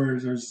road to where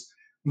there's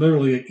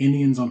literally like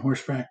Indians on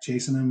horseback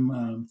chasing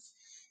him,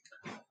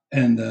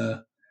 and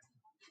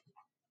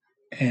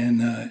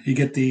you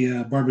get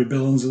the Barbie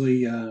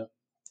Billingsley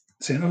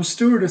saying, "Oh,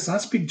 stewardess, I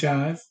speak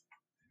jive."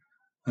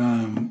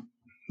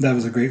 That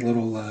was a great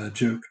little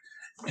joke,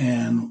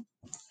 and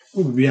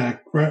we'll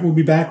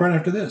be back right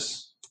after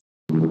this.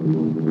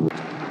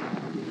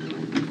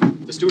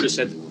 The stewardess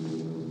said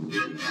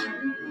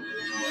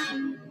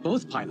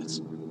both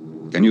pilots.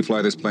 Can you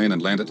fly this plane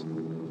and land it?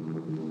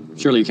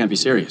 Surely you can't be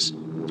serious.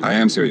 I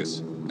am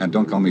serious. And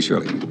don't call me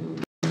Shirley.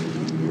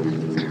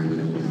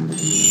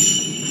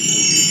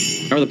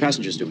 How are the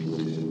passengers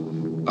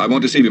doing? I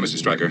won't deceive you, Mr.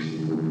 Stryker.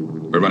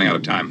 We're running out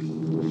of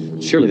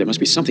time. Surely there must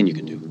be something you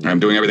can do. I'm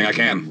doing everything I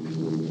can.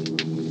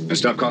 And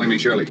stop calling me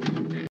Shirley.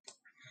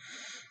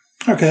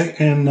 Okay,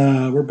 and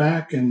we're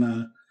back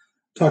and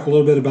talk a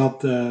little bit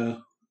about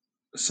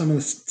some of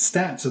the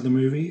stats of the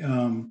movie.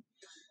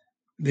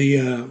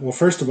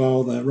 First of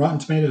all, the Rotten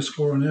Tomatoes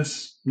score on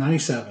this,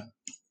 97.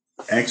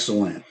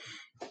 Excellent.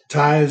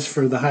 Ties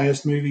for the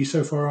highest movie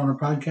so far on our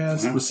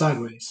podcast was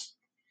Sideways.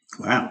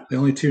 Wow. The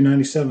only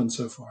 297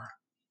 so far.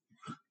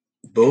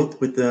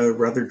 Both with the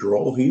rather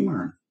droll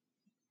humor.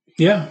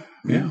 Yeah,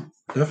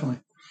 definitely.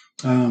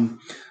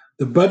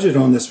 The budget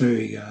on this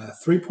movie,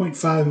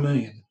 $3.5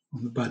 million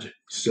on the budget.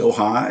 So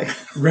high.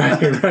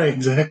 Right,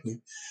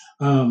 exactly.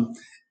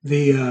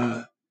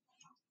 The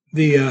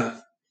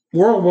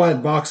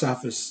worldwide box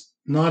office,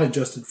 not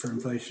adjusted for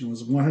inflation,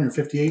 was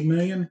 $158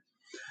 million.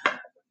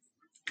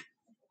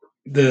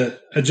 The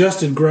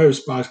adjusted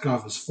gross box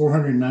office,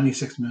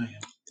 $496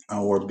 million.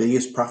 Our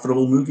biggest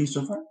profitable movie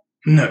so far?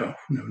 No,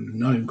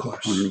 not even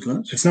close. Not even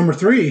close? It's number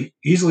 3.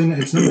 Easily,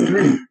 it's number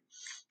 3.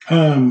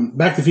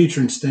 Back to the Future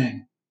and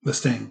Sting. The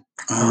Sting.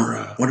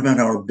 What about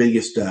our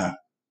biggest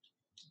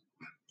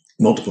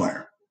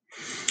multiplier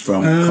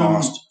from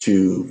cost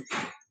to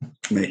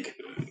make?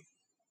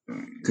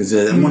 Because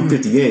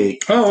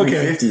 158,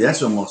 350,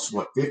 that's almost,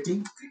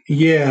 50?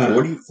 Yeah.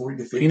 40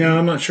 to 50?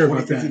 I'm not sure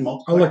about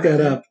that. I'll look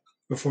that up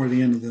before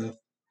the end of the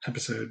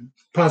episode.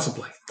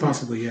 Possibly,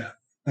 yeah.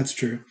 That's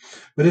true.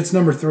 But it's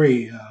number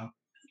 3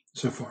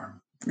 so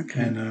far.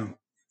 Okay. And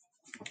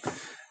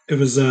it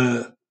was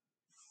the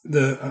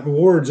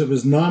awards, it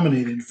was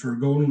nominated for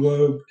Golden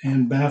Globe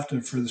and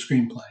BAFTA for the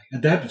screenplay,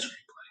 adapted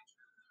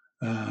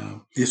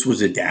screenplay. This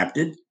was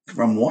adapted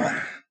from what?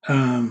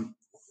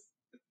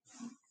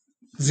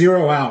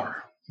 0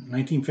 Hour,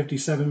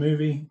 1957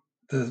 movie.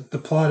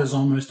 The plot is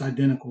almost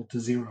identical to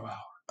 0 Hour.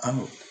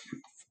 Oh.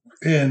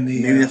 And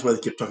maybe that's why they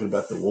kept talking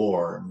about the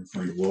war and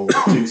the World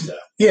War II stuff.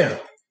 Yeah.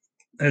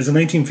 There's a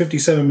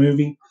 1957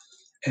 movie,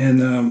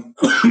 and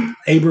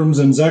Abrams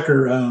and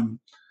Zucker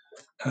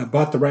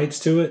bought the rights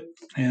to it,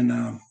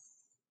 and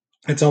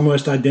it's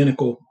almost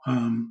identical.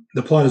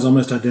 The plot is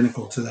almost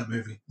identical to that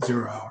movie,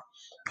 0 Hour.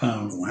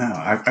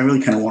 Wow. I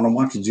really kind of want to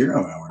watch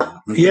 0 Hour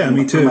now. Yeah,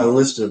 me too. On my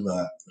list of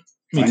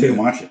me too.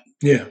 Watch it.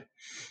 Yeah.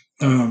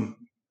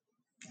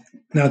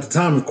 Now, at the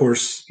time, of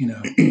course,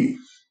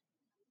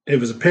 it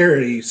was a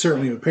parody,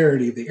 certainly a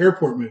parody of the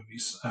airport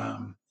movies,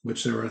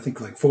 which there were, I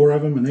think, like 4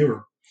 of them, and they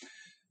were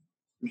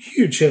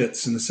huge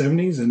hits in the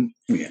 70s. And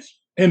yes.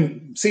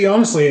 And see,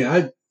 honestly,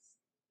 I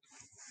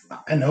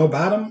know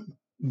about them,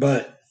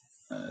 but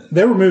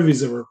there were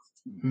movies that were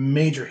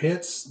major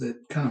hits that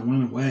kind of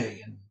went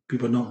away, and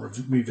people don't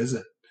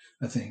revisit,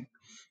 I think,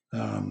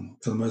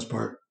 for the most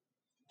part.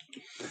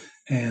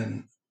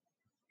 And,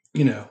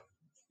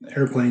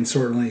 Airplane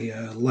certainly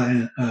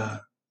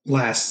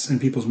lasts in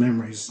people's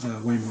memories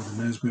way more than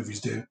those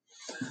movies do.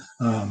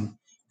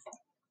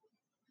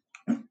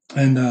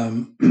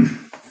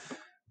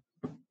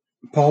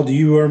 Paul, do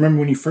you remember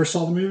when you first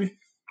saw the movie?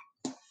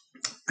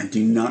 I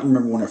do not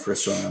remember when I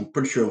first saw it. I'm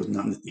pretty sure it was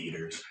not in the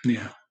theaters.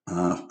 Yeah.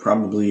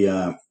 Probably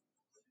not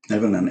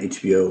on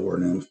HBO,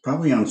 or it was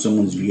probably on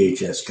someone's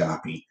VHS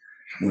copy.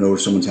 Went over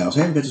to someone's house.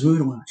 Hey, I got this movie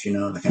to watch.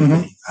 That kind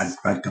of thing.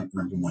 I don't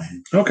remember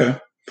when. Okay.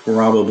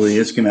 Probably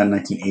it's came out in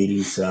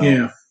 1980, so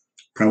yeah,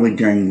 probably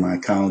during my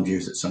college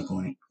years at some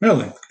point.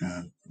 Really,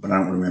 but I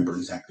don't remember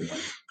exactly when.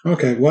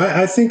 Okay, well,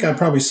 I think I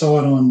probably saw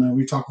it on.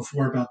 We talked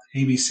before about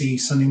the ABC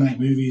Sunday night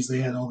movies. They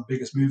had all the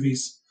biggest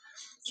movies,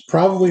 It's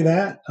probably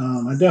that.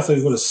 I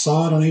definitely would have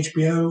saw it on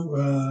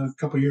HBO a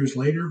couple years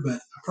later, but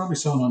I probably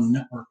saw it on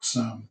networks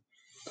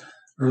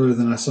earlier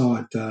than I saw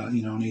it,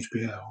 on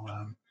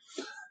HBO.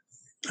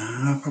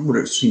 I probably would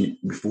have seen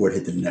it before it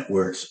hit the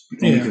networks,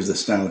 only because the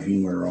style of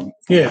humor.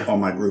 All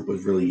my group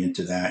was really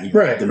into that.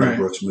 Right, the Mel right.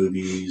 Brooks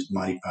movies,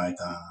 Monty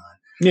Python,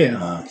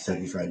 Yeah.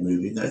 Kentucky Fried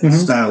Movie. That Mhm.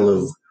 style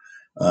of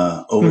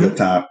over the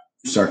top,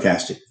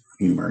 sarcastic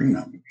humor.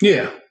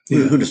 Yeah.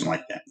 Who doesn't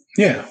like that?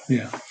 Yeah.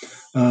 Yeah.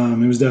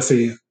 It was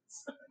definitely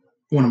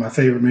one of my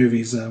favorite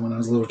movies when I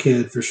was a little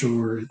kid, for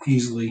sure.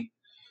 Easily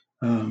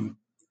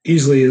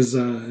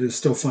is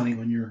still funny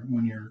when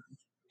you're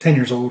 10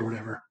 years old or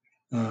whatever.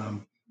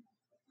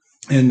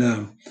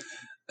 The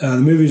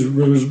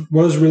movie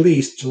was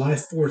released July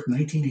 4th,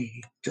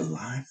 1980.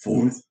 July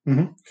 4th.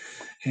 Mm-hmm.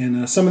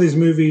 And some of these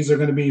movies are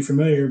going to be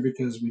familiar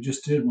because we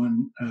just did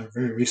one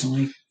very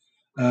recently.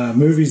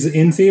 Movies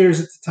in theaters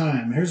at the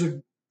time. Here's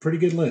a pretty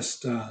good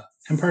list.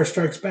 Empire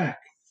Strikes Back,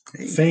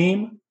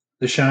 Fame,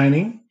 The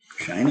Shining,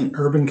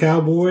 Urban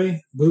Cowboy,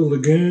 Blue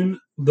Lagoon,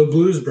 The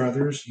Blues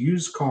Brothers,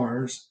 Used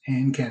Cars,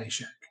 and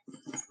Caddyshack.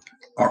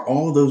 Are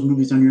all those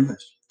movies on your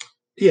list?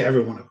 Yeah,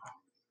 every one of them.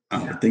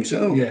 I would think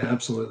so. Yeah,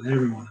 absolutely.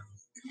 Every one of them.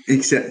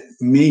 Except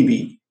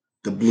maybe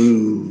The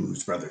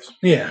Blues Brothers.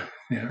 Yeah.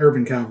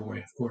 Urban Cowboy,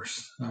 of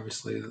course,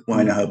 obviously. Well,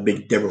 I know how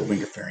big Deborah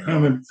Winger fan you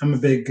are. I'm a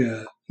big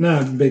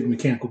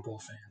Mechanical Bull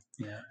fan.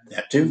 Yeah.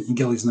 That too?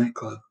 Gilly's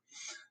Nightclub.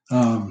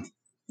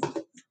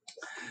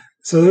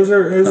 So those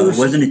are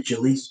wasn't it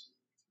Gilly's?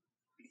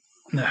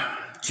 No.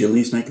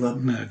 Gilly's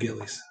Nightclub? No,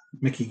 Gilly's.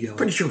 Mickey Gilly.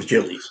 Pretty sure it was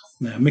Gilly's.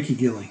 No, Mickey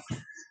Gilly.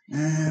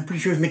 Pretty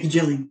sure it was Mickey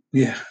Gilly.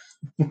 Yeah.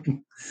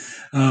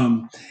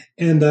 I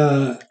mean,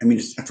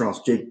 after all,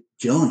 it's Jake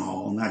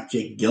Gyllenhaal, not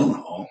Jake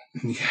Gyllenhaal.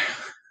 Yeah.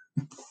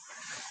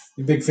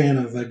 You're a big fan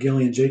of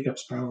Gillian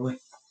Jacobs, probably.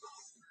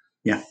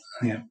 Yeah.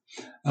 Yeah.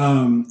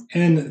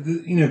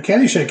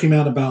 Caddyshack came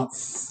out about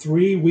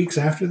 3 weeks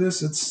after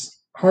this.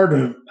 It's hard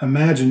to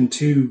imagine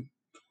two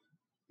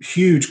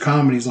huge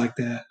comedies like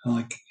that,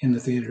 like in the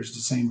theaters at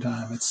the same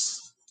time.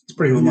 It's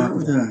pretty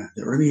remarkable.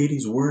 The early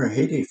 80s were a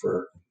heyday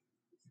for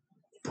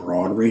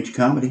broad range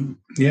comedy.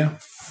 Yeah.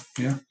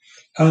 Yeah.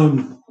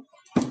 I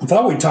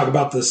thought we'd talk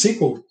about the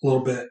sequel a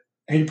little bit,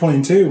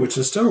 Airplane 2, which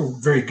is still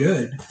very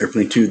good.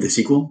 Airplane 2, the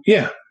sequel?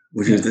 Yeah.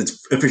 Which is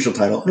its official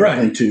title, right.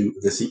 Airplane 2,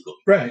 the sequel.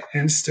 Right.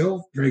 And it's still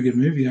a very good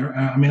movie.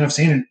 I mean, I've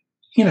seen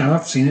it,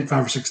 I've seen it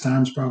 5 or 6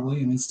 times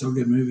probably, and it's still a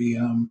good movie.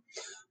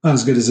 Not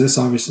as good as this,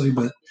 obviously,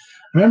 but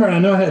I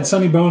know it had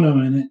Sonny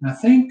Bono in it, and I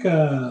think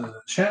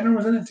Shatner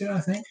was in it too,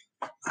 I think.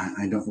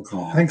 I don't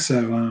recall. I think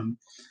so. And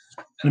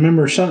I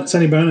remember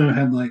Sonny Bono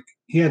had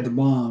he had the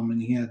bomb,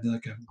 and he had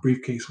a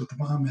briefcase with the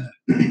bomb in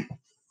it.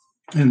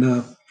 And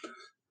I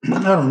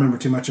don't remember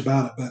too much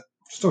about it, but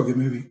still a good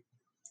movie.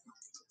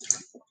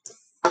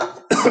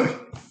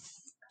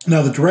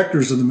 Now, the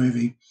directors of the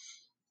movie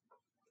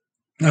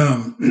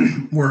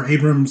were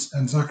Abrams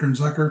and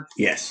Zucker.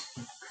 Yes.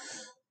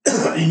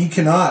 And you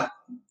cannot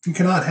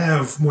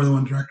have more than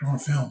one director on a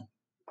film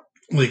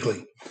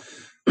legally.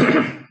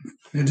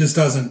 It just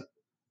doesn't.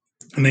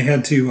 And they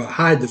had to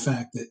hide the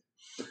fact that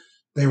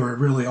they were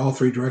really all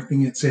three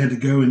directing it. So they had to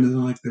go into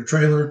their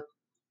trailer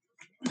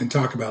and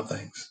talk about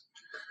things.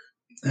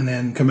 And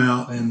then come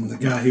out, and the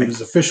guy who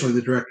was officially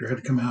the director had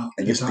to come out.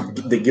 I guess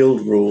the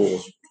guild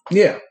rules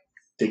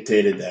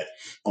dictated that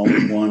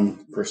only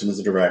one person is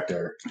a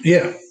director.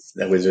 Yeah.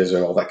 That way there's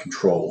all that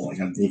control.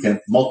 You can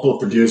have multiple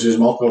producers,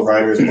 multiple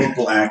writers,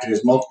 multiple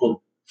actors,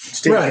 multiple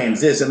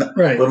stagehands,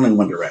 but only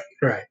one director.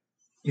 Right.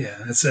 Yeah,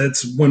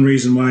 that's one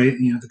reason why,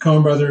 the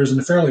Coen brothers and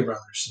the Farrelly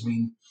brothers. I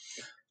mean,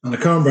 on the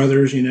Coen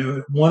brothers,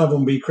 one of them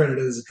will be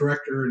credited as a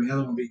director and the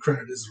other one will be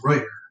credited as a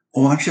writer.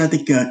 Well, actually, I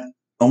think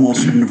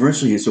almost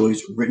universally it's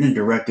always written and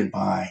directed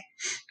by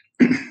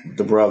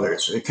the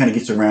brothers. It kind of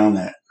gets around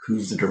that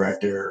who's the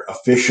director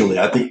officially.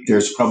 I think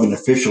there's probably an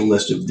official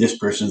list of this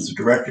person's the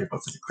director,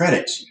 but for the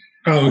credits,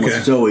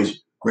 it's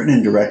always written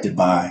and directed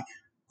by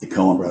the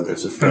Coen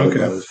brothers, the Farrelly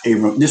brothers.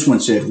 This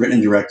one said written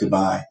and directed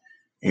by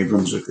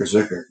Abrams,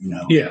 Zucker,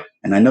 Yeah.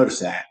 And I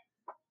noticed that.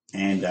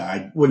 And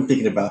I wasn't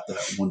thinking about the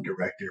one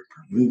director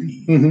per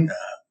movie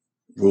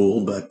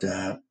rule, but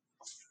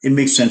it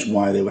makes sense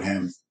why they would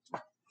have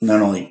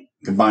not only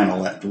combine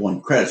all that to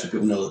one credit so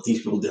people know that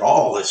these people did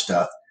all this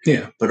stuff,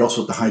 but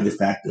also to hide the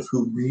fact of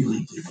who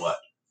really did what.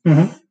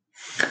 Mm-hmm.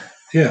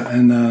 Yeah,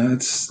 and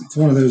it's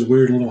one of those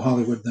weird little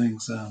Hollywood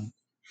things.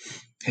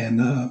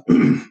 The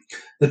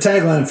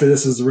tagline for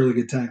this is a really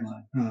good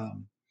tagline.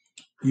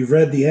 You've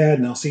read the ad,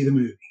 now see the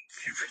movie.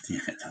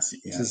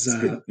 It's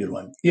a good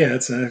one. Yeah,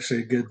 it's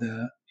actually a good,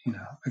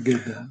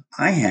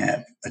 I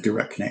have a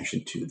direct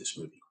connection to this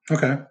movie.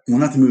 Okay. Well,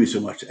 not the movie so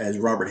much as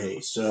Robert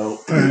Hayes. So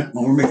when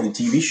we're making the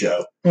TV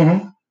show,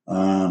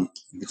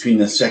 between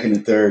the second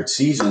and third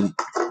season,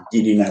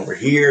 Dee Dee and I were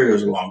here. There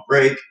was a long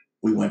break.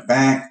 We went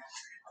back.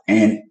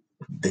 And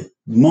the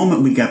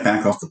moment we got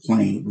back off the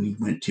plane, we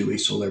went to a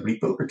celebrity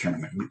poker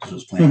tournament, which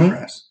was planned for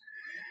us.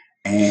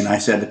 And I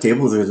sat at the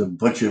table. There was a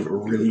bunch of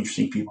really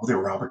interesting people there.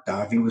 Robert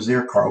Davi was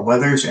there, Carl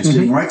Weathers, and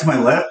sitting right to my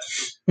left,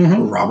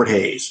 Robert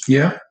Hayes,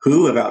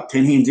 who about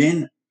 10 hands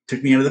in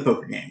took me out of the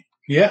poker game.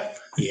 Yeah.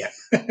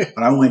 But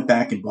I went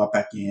back and bought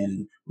back in,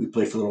 and we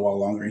played for a little while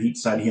longer, and he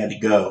decided he had to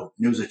go.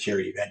 And it was a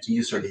charity event. So he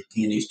just started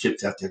handing these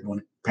chips out to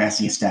everyone,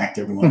 passing a stack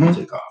to everyone who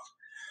took off.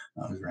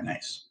 It was very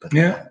nice. But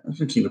it was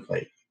a team to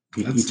play.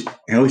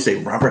 I always say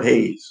Robert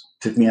Hayes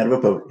took me out of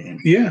a poker game.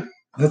 Yeah,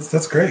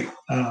 that's great.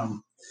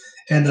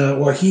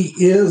 Well, he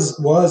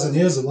was and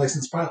is a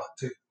licensed pilot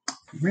too.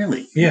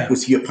 Really? Yeah.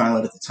 Was he a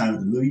pilot at the time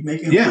of the movie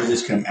making? Yeah. Or did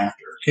this come after?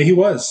 Yeah, he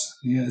was.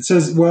 Yeah. It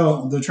says,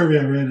 well, the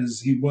trivia I read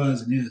is he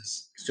was and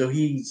is. So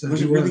he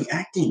wasn't really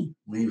acting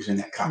when he was in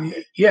that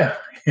cockpit. Yeah.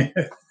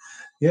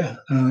 Yeah.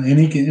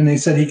 And they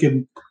said he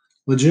could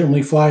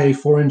legitimately fly a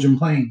 4-engine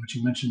plane, which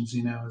he mentions,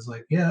 is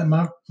like, yeah,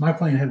 my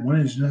plane had 1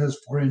 engine, it has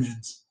 4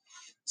 engines.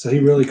 So he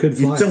really could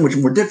fly. It's so much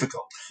more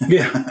difficult.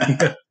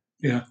 Yeah.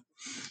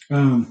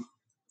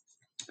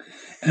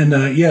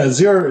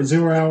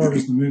 Zero Hour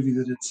is the movie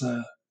that it's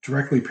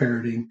directly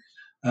parodying.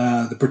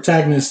 The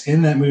protagonist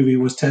in that movie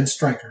was Ted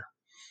Stryker.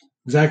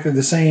 Exactly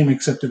the same,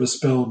 except it was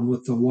spelled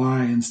with the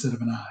Y instead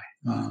of an I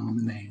on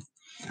the name.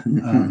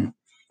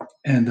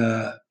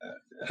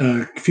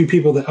 A few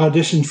people that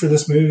auditioned for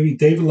this movie: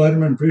 David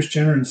Letterman, Bruce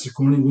Jenner, and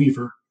Sigourney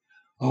Weaver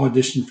all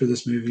auditioned for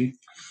this movie.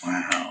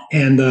 Wow.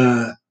 And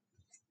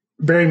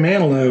Barry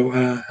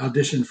Manilow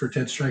auditioned for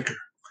Ted Stryker.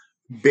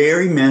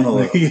 Barry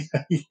Manilow.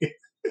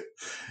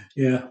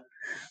 Yeah.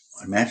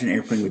 Imagine an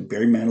airplane with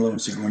Barry Manilow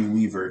and Sigourney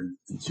Weaver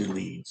in 2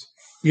 leads.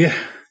 Yeah.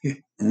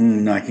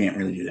 No, I can't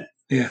really do that.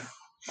 Yeah.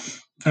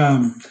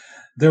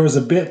 There was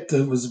a bit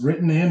that was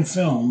written and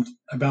filmed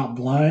about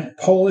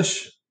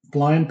Polish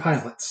blind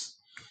pilots.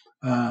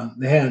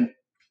 They had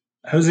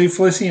Jose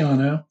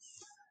Feliciano,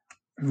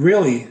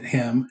 really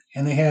him,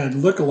 and they had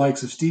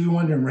lookalikes of Stevie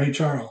Wonder and Ray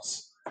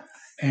Charles.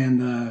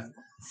 And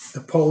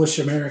the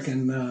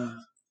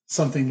Polish-American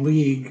something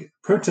league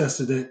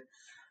protested it.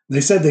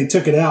 They said they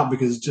took it out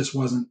because it just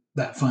wasn't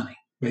that funny,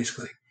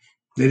 basically.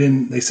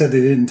 They said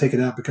they didn't take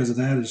it out because of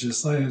that. It's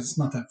just like, it's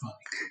not that funny.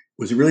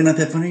 Was it really not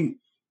that funny?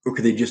 Or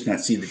could they just not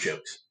see the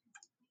jokes?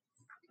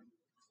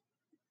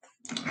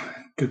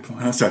 Good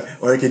point. I'm sorry.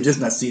 Or they could just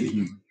not see the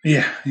humor.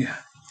 Yeah.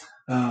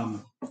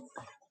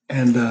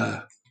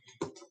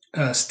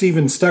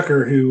 Steven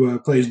Stucker, who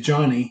plays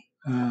Johnny,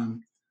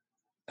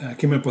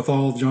 came up with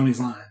all of Johnny's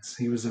lines.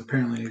 He was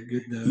apparently a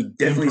good he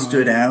definitely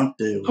stood out.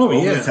 Over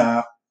the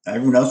top.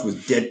 Everyone else was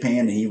deadpan,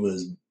 and he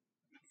was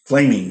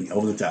flaming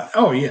over the top.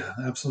 Oh yeah,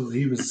 absolutely.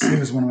 He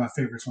was one of my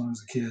favorites when I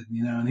was a kid,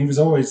 and he was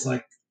always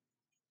like,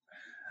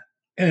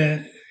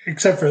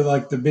 except for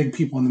like the big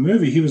people in the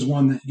movie, he was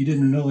one that you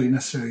didn't really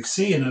necessarily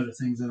see in other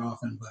things that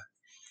often, but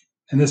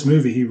in this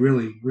movie, he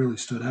really, really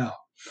stood out.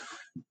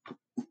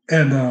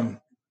 And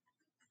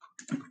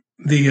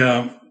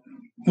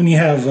when you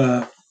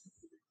have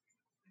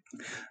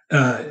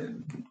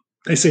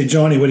they say,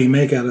 Johnny, what do you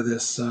make out of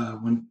this?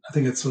 When I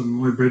think it's when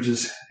Lloyd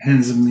Bridges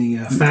hands him the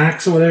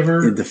fax or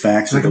whatever. The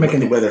fax, like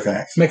the weather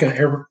fax. Make an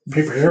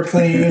paper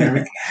airplane or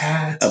make a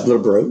hat. A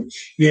little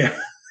brooch. Yeah.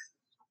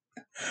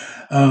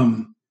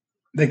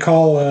 They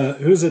call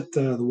who's it?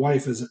 The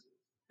wife? Is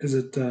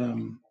it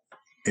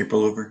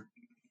April Over?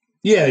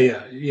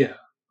 Yeah.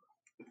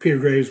 Peter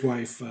Graves'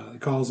 wife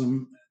calls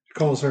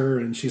her,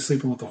 and she's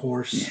sleeping with the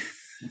horse. Yeah.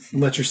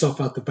 Let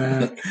yourself out the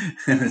back.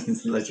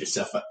 Let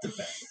yourself out the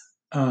back.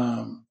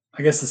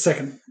 I guess the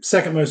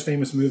second most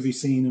famous movie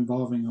scene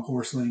involving a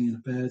horse laying in a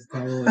bed,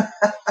 probably.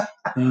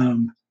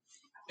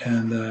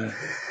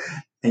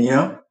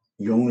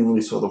 You only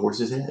really saw the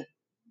horse's head.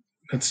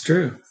 That's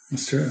true.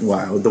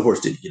 Wow, the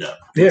horse didn't get up.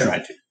 Yeah.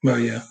 Tried to. Well,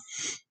 yeah.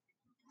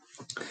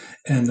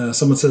 And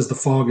someone says the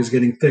fog is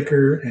getting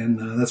thicker, and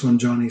that's when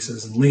Johnny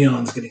says, and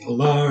Leon's getting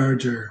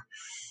larger.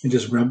 He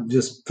just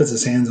puts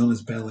his hands on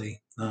his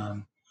belly.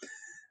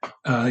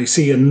 You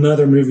see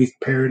another movie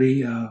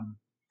parody.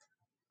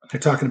 They're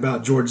talking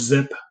about George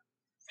Zip,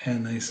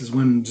 and he says,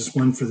 one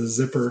for the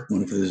zipper.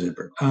 One for the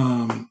zipper.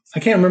 I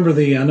can't remember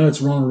I know it's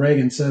Ronald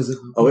Reagan says it.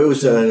 Oh, it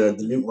was the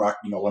Newt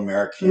Rockney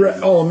All-American.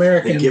 Right,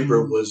 All-American.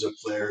 Gipper was a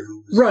player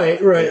who was right.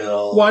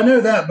 Well, I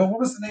know that, but what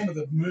was the name of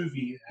the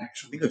movie,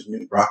 actually? I think it was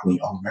Newt Rockney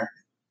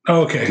All-American.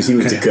 Oh, okay. Because he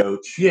was the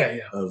coach. Yeah.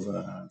 Of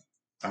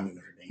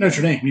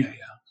Notre Dame,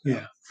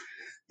 yeah.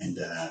 And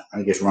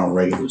I guess Ronald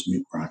Reagan was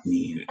Newt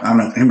Rockney. I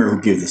remember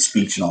who gave the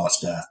speech and all that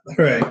stuff. But,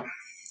 right.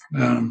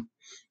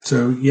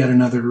 So yet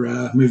another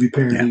movie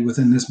parody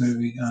within this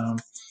movie.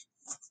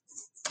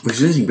 Which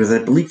is interesting because I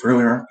believe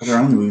earlier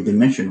on in the movie they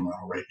mentioned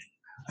Ronald Reagan.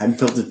 I haven't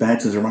felt as bad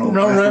as a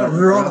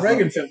Ronald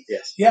Reagan film.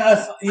 Yes.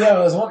 Yeah, it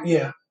was one.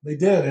 Yeah, they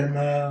did, and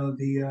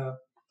the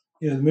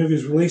movie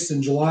was released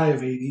in July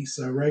of '80.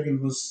 So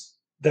Reagan was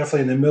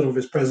definitely in the middle of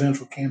his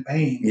presidential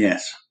campaign.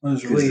 Yes, when it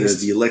was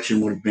released. The election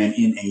would have been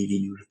in '80, and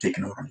he would have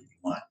taken over in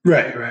 '81.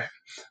 Right.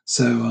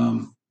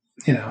 So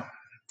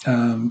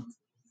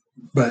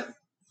but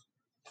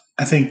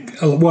I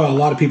think a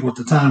lot of people at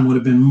the time would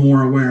have been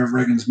more aware of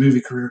Reagan's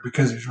movie career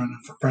because he was running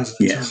for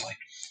president. Yes.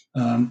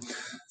 Certainly.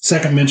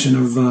 Second mention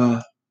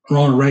of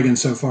Ronald Reagan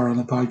so far on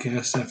the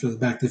podcast after the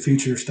Back to the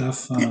Future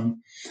stuff.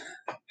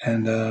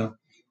 And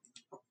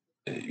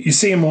you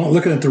see them all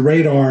looking at the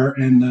radar,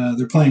 and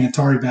they're playing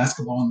Atari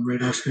basketball on the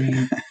radar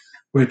screen,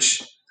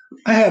 which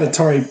I had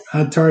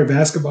Atari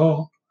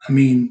basketball. I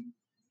mean,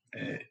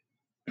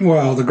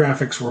 well, the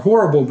graphics were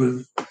horrible,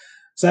 but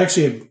it's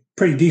actually a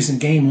pretty decent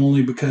game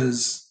only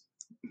because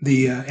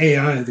the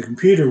AI of the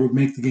computer would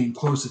make the game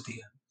close at the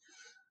end.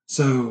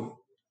 So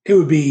it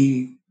would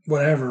be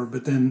whatever,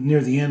 but then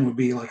near the end would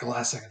be like a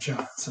last second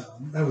shot. So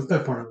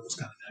that part of it was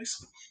kind of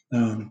nice.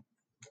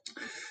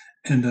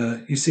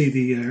 And you see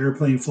the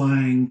airplane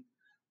flying.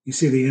 You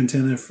see the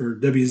antenna for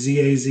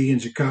WZAZ in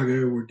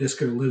Chicago, where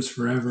disco lives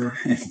forever.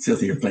 Until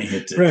the airplane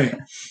hits it. Right.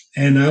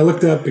 And I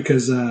looked up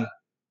because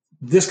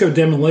Disco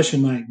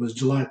Demolition Night was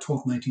July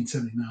 12th,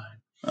 1979.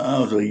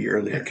 Oh, it was a year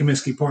earlier. At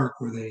Comiskey Park,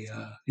 where they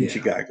in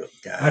Chicago.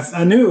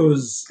 I knew it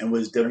was. And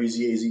was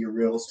WZAZ a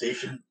real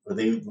station? Were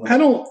they? I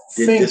don't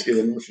think. Disco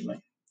Demolition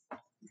Night?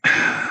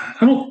 I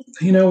don't.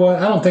 You know what?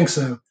 I don't think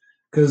so.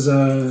 Because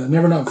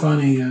Never Not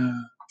Funny,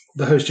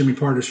 the host Jimmy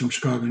Parter's from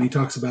Chicago, and he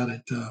talks about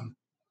it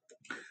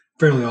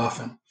fairly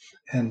often.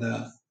 And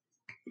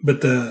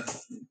but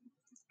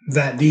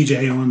that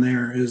DJ on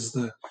there is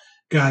the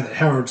guy that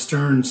Howard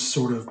Stern's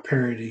sort of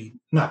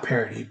not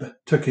parody, but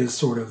took his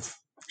sort of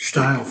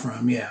style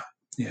from. Yeah.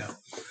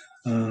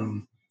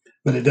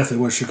 But it definitely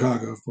was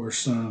Chicago, of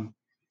course.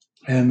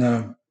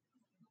 And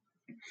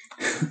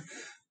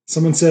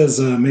someone says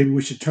maybe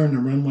we should turn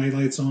the runway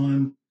lights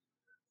on.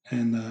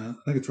 And I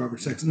think it's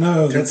Robert Sexton.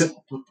 No, that's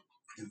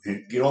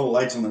get all the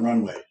lights on the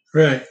runway.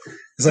 Right.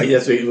 It's like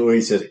that's what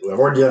he says. I've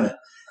already done it.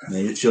 And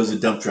then it shows a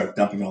dump truck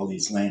dumping all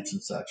these lamps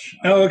and such.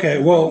 Oh, okay.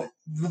 Well,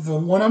 the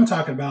one I'm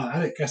talking about,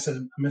 I guess I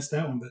missed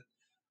that one, but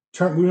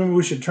remember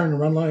we should turn the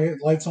runway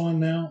lights on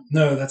now?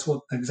 No, that's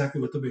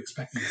exactly what they'll be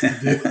expecting us to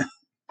do.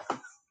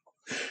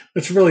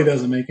 Which really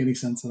doesn't make any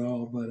sense at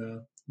all, but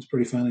it's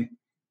pretty funny.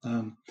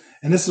 And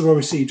this is where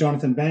we see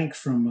Jonathan Banks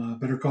from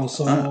Better Call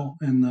Saul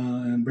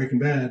and Breaking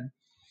Bad,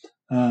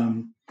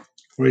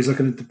 where he's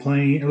looking at the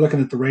plane, or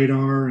looking at the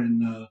radar,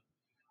 and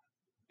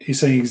he's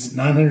saying he's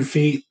 900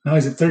 feet. Now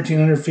he's at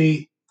 1,300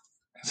 feet.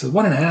 I said,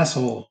 what an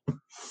asshole.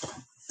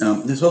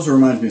 This also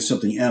reminds me of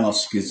something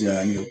else, because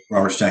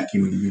Robert Stack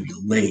came in the movie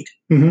late,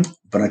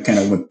 but I kind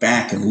of went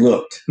back and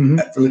looked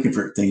for looking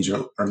for things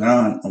early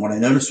on. And what I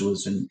noticed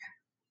was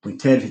when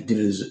Ted did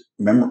his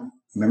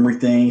memory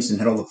things and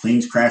had all the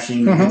planes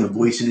crashing, the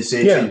voice in his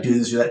head, do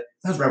this or that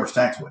was Robert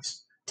Stack's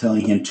voice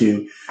telling him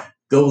to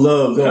go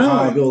low, go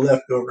high, go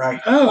left, go right.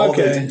 All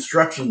those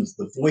instructions,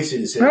 the voice in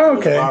his head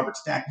was Robert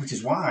Stack, which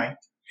is why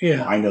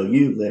I know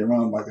you later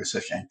on why there's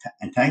such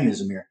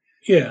antagonism here.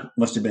 Yeah.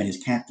 Must have been his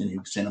captain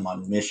who sent him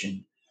on a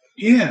mission.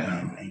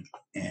 Yeah.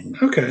 And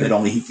that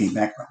only he came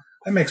back from.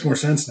 That makes more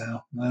sense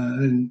now. I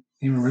didn't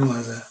even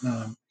realize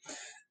that.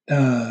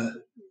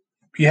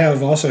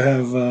 You also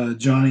have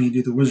Johnny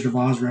do the Wizard of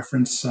Oz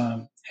reference.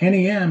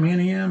 Annie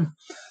M.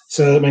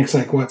 So that makes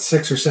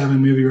 6 or 7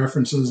 movie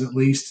references at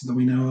least that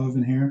we know of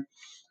in here.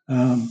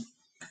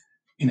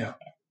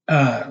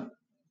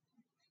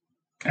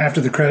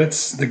 After the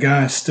credits, the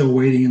guy is still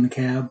waiting in the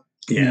cab.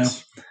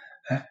 Yes.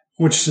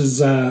 Which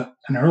is an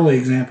early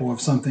example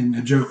of something,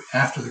 a joke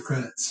after the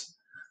credits.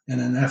 And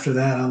then after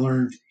that, I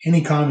learned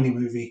any comedy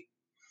movie,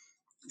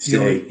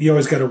 you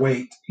always got to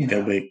wait.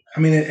 Gotta wait. I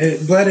mean,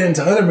 it bled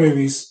into other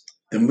movies.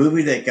 The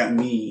movie that got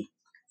me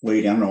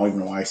waiting, I don't even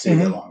know why I say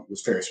that long,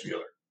 was Ferris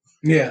Bueller.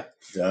 Yeah.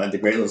 The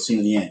great little scene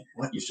at the end.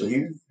 What, you're still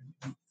here?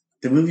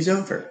 The movie's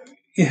over.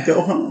 Yeah.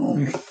 Go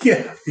home.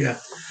 Yeah.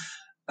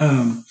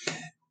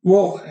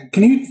 Well,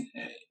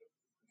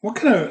 what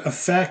kind of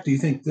effect do you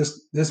think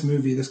this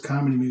movie, this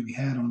comedy movie,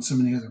 had on so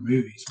many other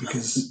movies?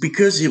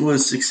 Because it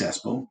was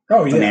successful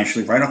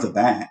financially right off the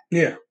bat.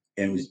 Yeah.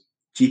 And it was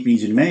cheap and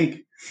easy to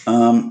make.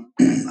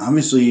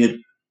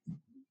 Obviously,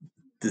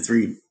 the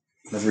three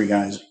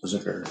guys,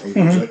 Zucker,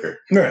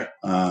 right,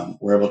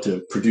 were able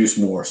to produce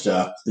more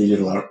stuff. They did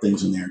a lot of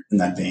things in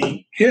that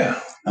vein. Yeah.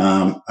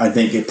 I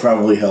think it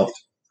probably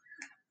helped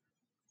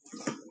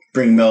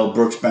bring Mel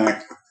Brooks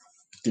back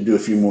to do a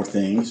few more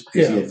things. He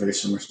had a very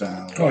similar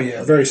style. Oh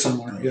yeah, very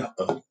similar.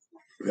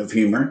 Of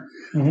humor.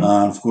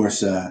 Of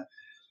course, they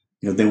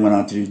went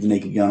on to do The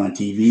Naked Gun on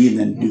TV and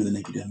then do the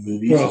Naked Gun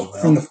movies. Well,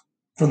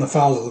 from the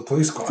Files of the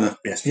Police Squad. Files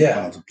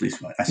of the Police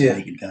Squad. I said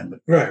Naked Gun, but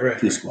right,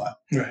 Police Squad.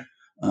 Right.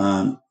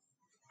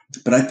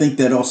 But I think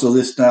that also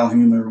this style of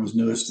humor was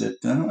noticed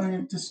that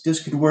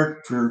this could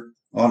work for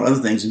a lot of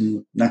other things,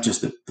 and not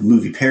just the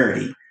movie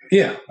parody.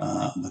 Yeah.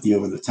 But the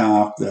over the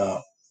top,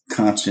 the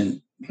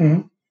constant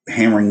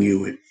hammering you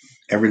with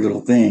every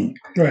little thing.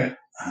 Right.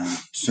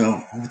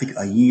 So I think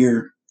a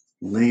year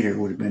later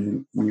would have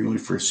been when you really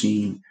first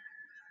seen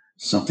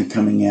something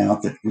coming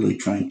out that really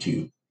trying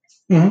to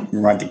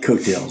ride the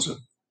coattails of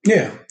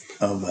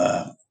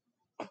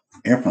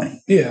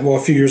Airplane. Yeah. Well,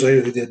 a few years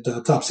later they did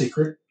Top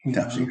Secret.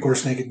 Of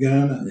course, Naked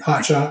Gun and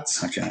Hot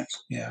Shots.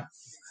 Yeah.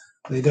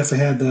 They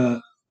definitely had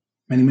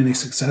many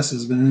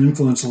successes, but it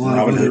influenced a lot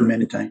of other.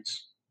 many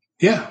times.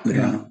 Yeah.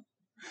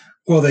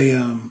 Well, they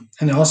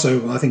and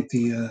also I think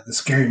the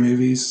scary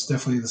movies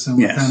definitely the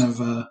similar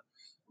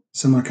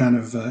Yes. kind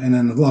of, and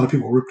then a lot of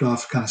people ripped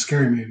off kind of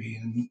scary movie.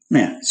 And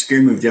Yeah,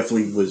 Scary Movie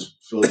definitely was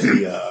supposed to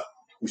be,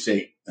 we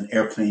say, an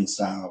airplane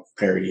style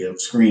parody of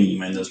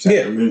Scream and those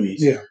type of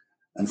movies. yeah,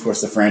 And of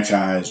course, the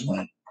franchise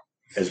went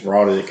as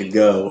broad as it could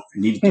go,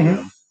 and needed to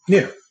go.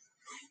 yeah,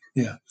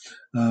 yeah.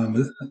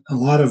 A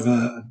lot of,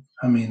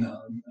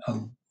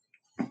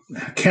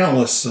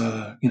 countless,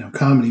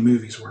 comedy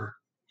movies were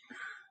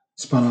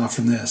spun off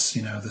from this.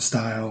 The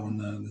style and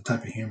the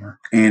type of humor,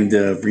 And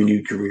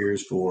renewed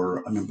careers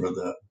for a number of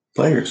the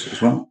players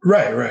as well.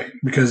 right.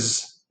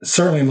 Because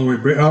certainly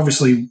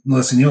obviously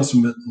Leslie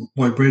Nielsen, but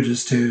Lloyd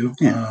Bridges too.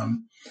 Yeah.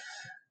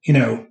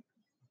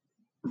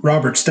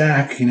 Robert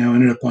Stack,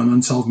 ended up on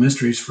Unsolved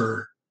Mysteries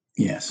for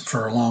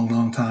a long,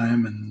 long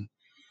time, and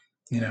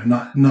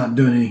not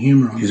doing any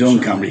humor on his own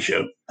comedy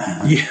show.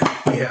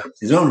 Yeah,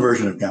 his own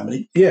version of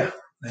comedy. Yeah,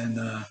 and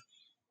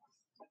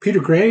Peter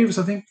Graves,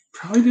 I think,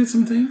 probably did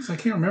some things. I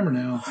can't remember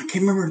now. I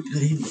can't remember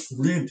that he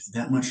lived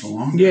that much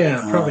longer.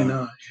 Yeah, probably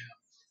not.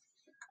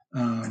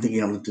 I think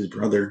he outlived his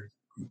brother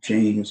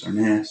James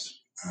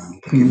Arness. I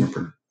can't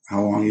remember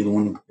how long either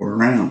one were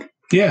around.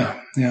 Yeah,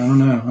 I don't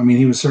know. I mean,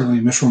 he was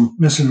certainly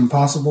Mission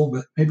Impossible,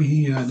 but maybe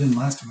he didn't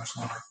last too much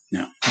longer.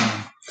 No.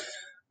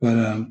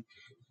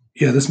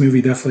 Yeah, this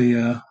movie definitely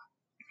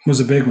was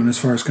a big one as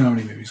far as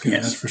comedy movies go.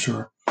 Yes. That's for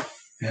sure.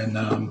 And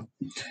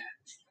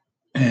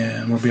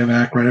we'll be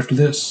back right after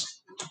this.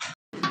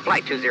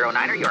 Flight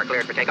 209er, you are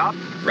cleared for takeoff.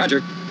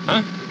 Roger.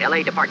 Huh?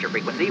 LA departure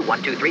frequency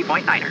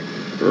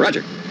 123.9er.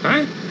 Roger.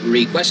 Huh?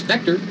 Request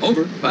vector.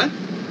 Over. What?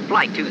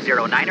 Flight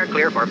 209er,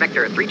 clear for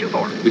vector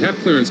 324. We have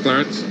clearance,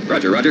 Clarence.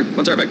 Roger, Roger.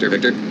 What's our vector,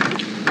 Victor?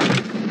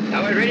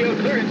 Tower radio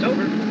clearance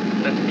over.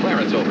 That's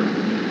Clarence, over.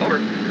 Over.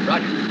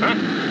 Roger. Huh?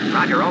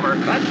 Roger, over.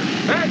 What?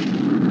 Huh?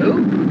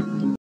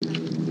 Who?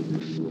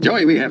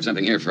 Joey, we have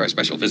something here for our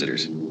special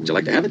visitors. Would you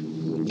like to have it?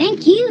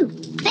 Thank you.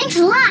 Thanks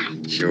a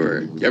lot.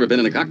 Sure. You ever been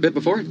in a cockpit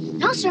before?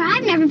 No, sir,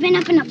 I've never been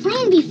up in a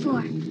plane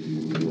before.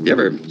 You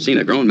ever seen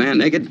a grown man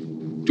naked?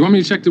 Do you want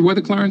me to check the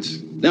weather,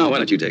 Clarence? No, why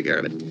don't you take care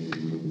of it?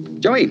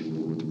 Joey,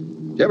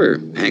 do you ever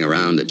hang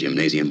around the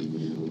gymnasium?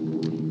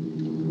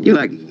 You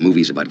like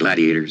movies about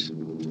gladiators?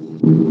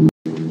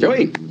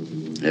 Joey,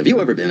 have you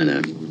ever been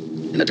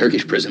in a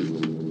Turkish prison?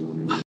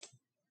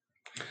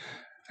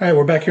 All right,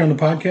 we're back here on the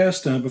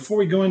podcast. Before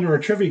we go into our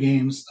trivia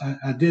games,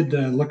 I did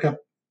look up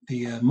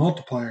the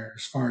multiplier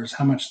as far as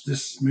how much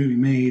this movie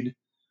made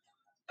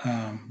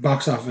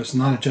box office,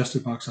 not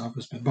adjusted box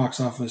office, but box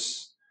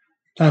office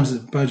times the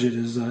budget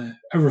is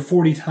over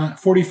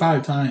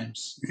 45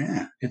 times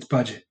its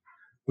budget,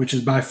 which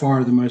is by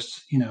far the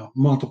most,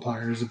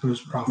 multiplier as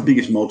opposed to profit. The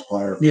biggest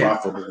multiplier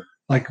profitable.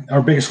 Like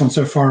our biggest one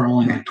so far,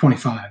 only like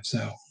 25.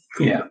 So,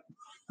 cool. Yeah.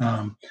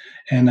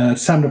 And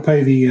it's time to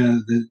play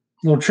the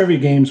little trivia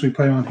games we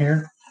play on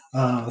here.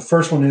 The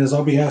first one is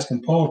I'll be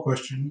asking Paul a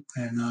question,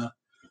 and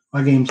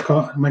my game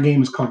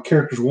is called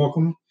Characters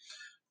Welcome,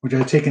 which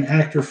I take an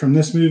actor from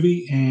this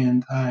movie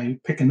and I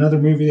pick another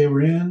movie they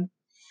were in,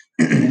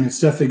 and it's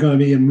definitely going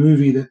to be a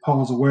movie that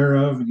Paul's aware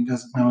of and he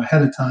doesn't know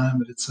ahead of time,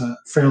 but it's a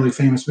fairly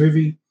famous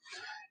movie.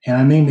 And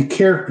I name the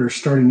characters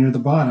starting near the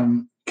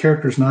bottom.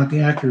 Characters, not the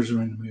actors,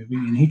 are in the movie,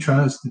 and he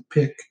tries to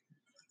pick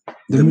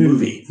the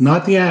movie,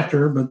 not the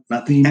actor, but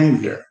not the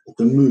actor, but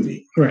the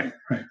movie. Right.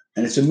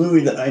 And it's a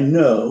movie that I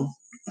know.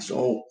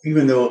 So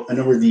even though a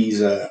number of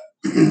these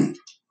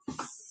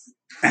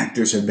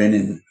actors have been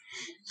in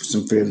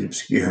some fairly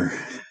obscure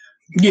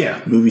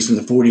movies from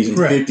the 40s and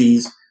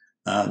 50s,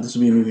 this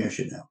will be a movie I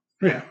should know.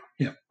 Yeah.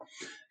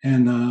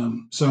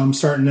 And so I'm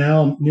starting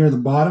now near the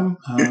bottom.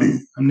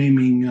 I'm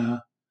naming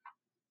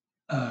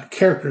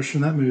characters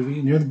from that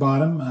movie near the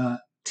bottom.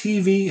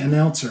 TV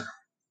announcer.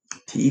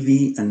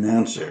 TV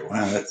announcer.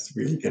 Wow, that's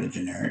really kind of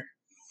generic.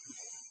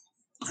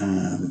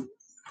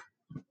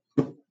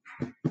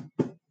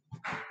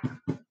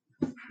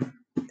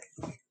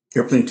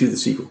 Airplane 2, the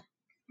sequel.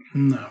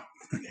 No.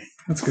 Okay.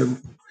 That's good.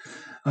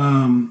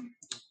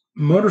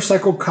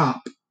 Motorcycle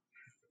cop.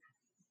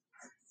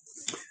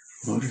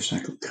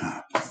 Motorcycle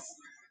cop.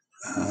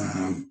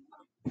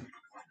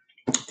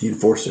 The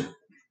Enforcer.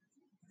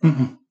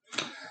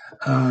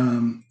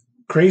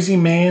 Crazy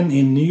Man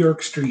in New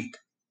York Street.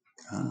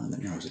 That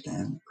narrows it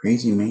down.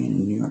 Crazy Man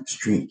in New York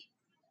Street.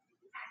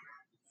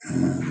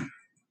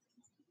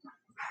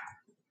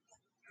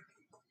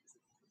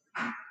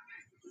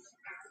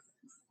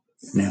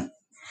 No.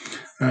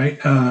 All right.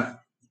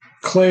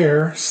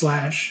 Claire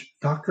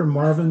 / Dr.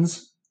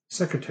 Marvin's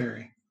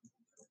secretary.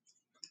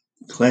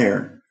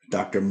 Claire,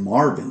 Dr.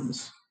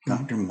 Marvin's.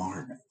 Dr.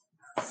 Marvin.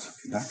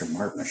 Dr.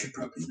 Marvin, I should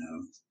probably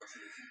know.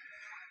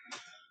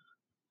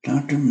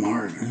 Dr.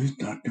 Marvin. Who's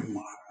Dr.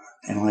 Marvin?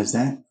 Analyze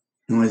that.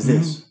 Analyze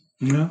this.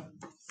 No,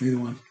 either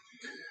one.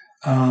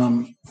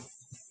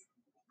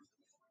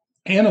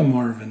 Anna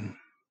Marvin.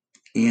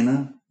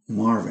 Anna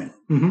Marvin.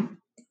 Mm-hmm.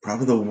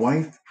 Probably the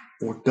wife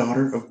or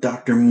daughter of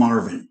Dr.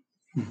 Marvin.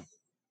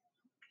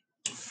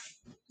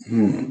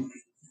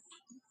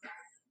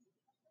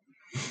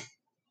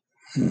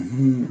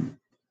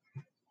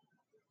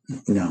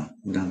 No.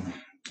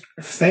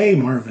 Faye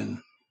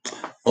Marvin.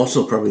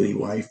 Also, probably the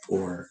wife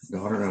or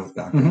daughter of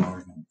Dr.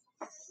 Marvin.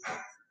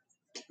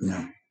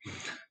 No.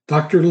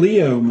 Dr.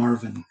 Leo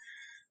Marvin.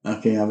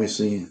 Okay,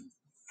 obviously.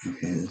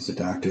 Okay, it's a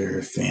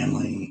doctor,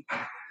 family.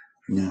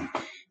 No.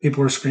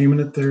 People are screaming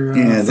at their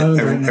phones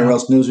everyone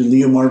else knows who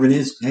Leo Marvin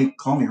is. Hey,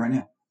 call me right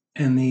now.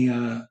 And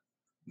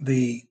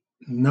the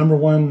number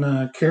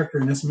one character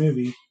in this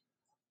movie,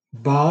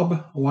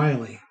 Bob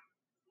Wiley.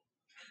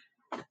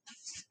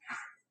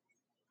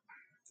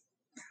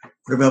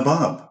 What about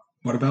Bob?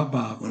 What about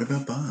Bob? What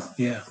about Bob?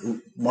 Yeah.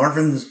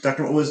 Marvin's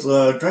Dr. was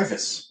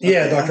Dreyfus.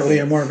 Yeah, Dr.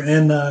 Leo Marvin.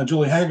 And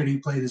Julie Haggerty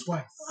played his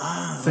wife,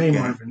 Faye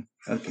Marvin.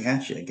 Okay,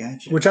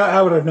 gotcha. Which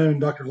I would have known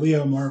Dr.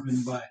 Leo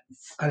Marvin, but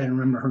I didn't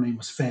remember her name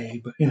was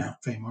Faye, but,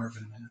 Faye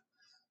Marvin.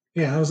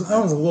 Yeah, that was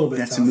a little bit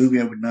That's tough. a movie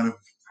I would not have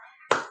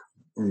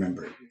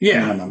remembered.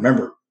 Yeah. I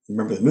remember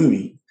the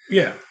movie.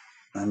 Yeah.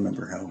 I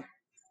remember how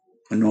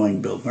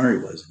annoying Bill Murray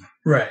was.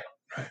 Right.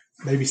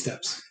 Baby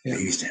steps. Yeah.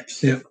 Baby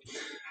steps. Yep.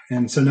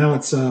 And so now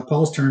it's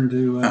Paul's turn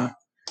to...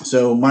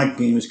 So my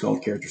game is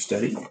called Character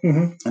Study.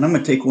 Mm-hmm. And I'm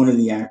going to take one of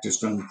the actors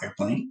from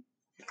Airplane.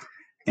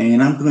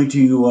 And I'm going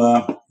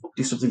to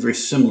do something very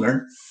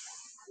similar.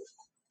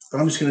 But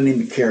I'm just going to name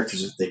the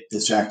characters that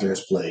this actor has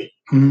played.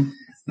 Mm-hmm. And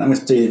I'm going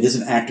to say it is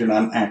an actor,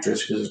 not an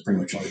actress, because there's pretty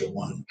much only the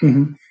one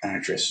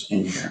actress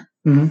in here.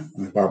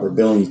 Mm-hmm. And Barbara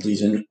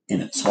Billingsley's in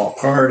a small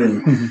part,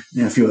 and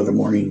a few other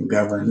Maureen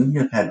McGovern.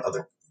 You've had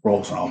other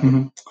roles and all.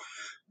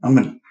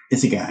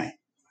 It's a guy.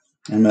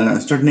 I'm going to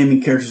start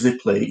naming characters they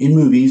play in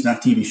movies,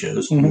 not TV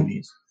shows,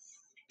 movies.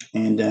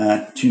 And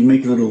to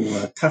make it a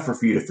little tougher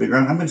for you to figure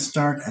out, I'm going to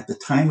start at the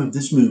time of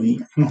this movie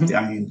off the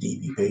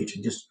IMDb page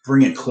and just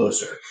bring it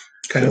closer.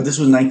 Okay. So this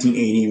was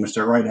 1980. I'm going to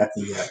start right at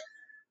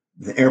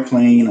the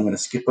Airplane. I'm going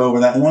to skip over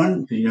that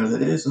one because you know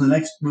that it is. And the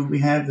next movie we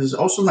have is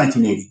also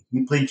 1980.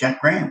 He played Jack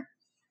Graham.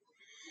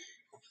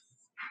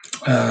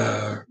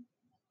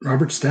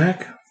 Robert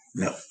Stack?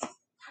 No.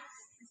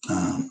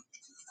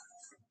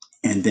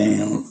 And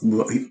then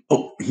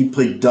he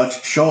played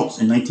Dutch Schultz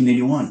in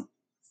 1981.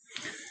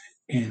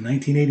 In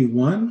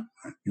 1981?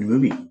 In a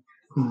movie.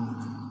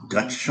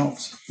 Dutch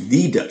Schultz.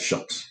 The Dutch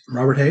Schultz.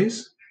 Robert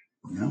Hayes?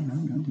 No.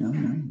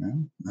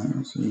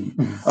 Let's see.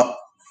 Oh.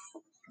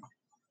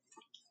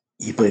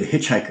 He played a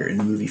hitchhiker in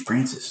the movie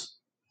Francis.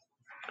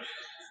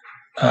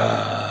 In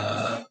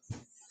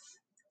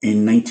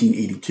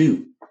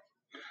 1982.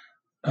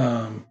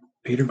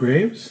 Peter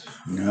Graves?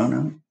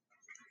 No.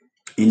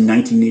 In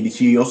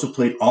 1982, he also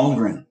played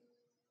Algren.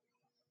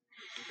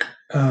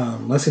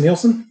 Leslie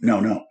Nielsen?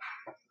 No.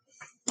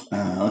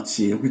 Let's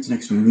see. What's the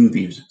next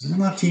movies? There's a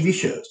lot of TV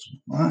shows.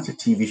 Lots of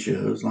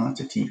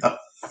TV. Oh,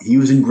 he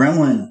was in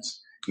Gremlins.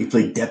 He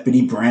played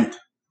Deputy Brent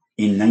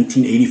in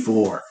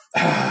 1984.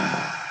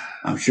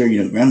 I'm sure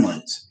you know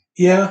Gremlins.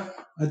 Yeah,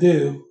 I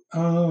do.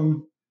 I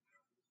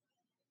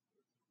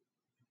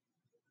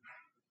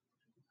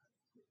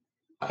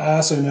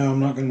also know I'm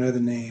not going to know the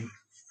name.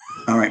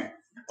 All right.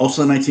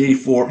 Also in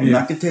 1984, I'm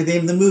not going to tell you the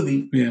name of the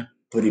movie. Yeah.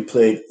 But he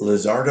played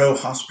Lizardo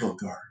Hospital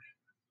Guard.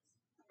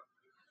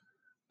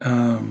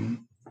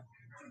 I'm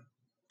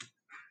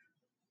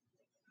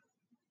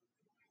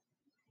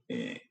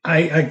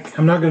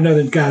not going to know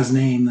the guy's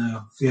name,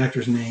 though, the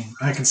actor's name.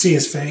 I can see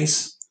his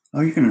face.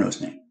 Oh, you're going to know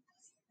his name.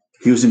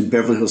 He was in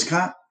Beverly Hills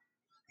Cop.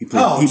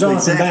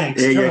 Jonathan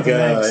Banks. There you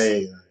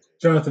go.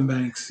 Jonathan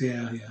Banks,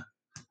 yeah.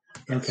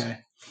 Okay.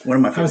 One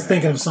of my favorites. I was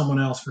thinking of someone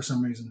else for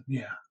some reason.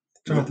 Yeah.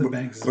 Jonathan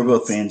Banks. We're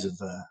both fans of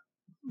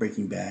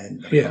Breaking Bad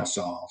and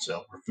Saul,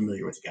 so we're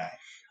familiar with the guy.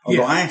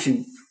 Although I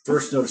actually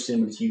first noticed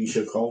him in a TV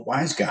show called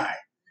Wise Guy.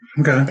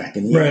 Okay. Back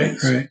in the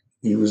 80s. Right.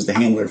 He was the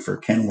handler for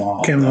Ken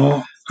Wall.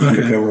 The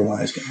undercover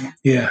Wise Guy.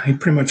 Yeah, he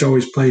pretty much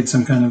always played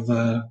some kind of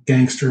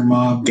gangster,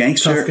 mob,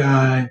 tough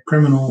guy,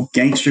 criminal.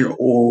 Gangster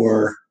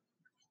or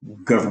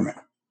government.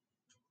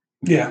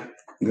 Yeah.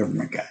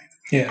 Government guy.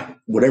 Yeah.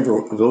 Whatever,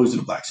 was always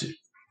in a black suit.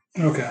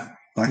 Okay.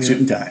 Black suit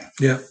and tie.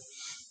 Yeah.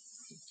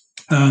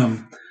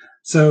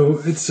 So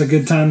it's a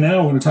good time now.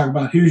 We're going to talk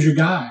about Who's Your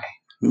Guy?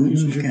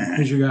 Who's your guy?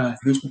 Who's your guy?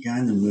 Who's my guy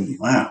in the movie?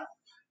 Wow.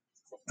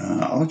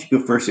 I'll let you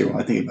go first here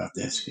while I think about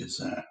this because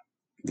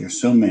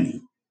there's so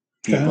many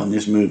people in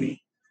this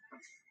movie.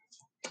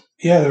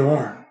 Yeah, there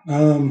are.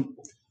 I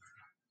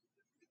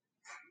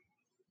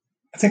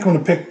think I'm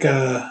going to pick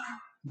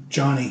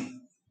Johnny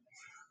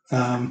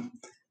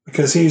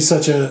because he's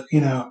such a,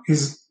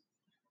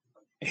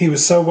 he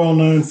was so well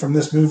known from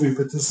this movie,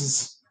 but this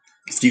is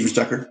Steven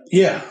Stucker.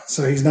 Yeah,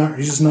 so he's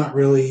just not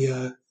really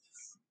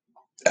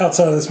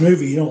outside of this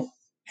movie. You don't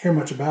hear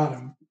much about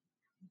him,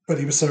 but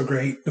he was so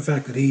great. The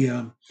fact that he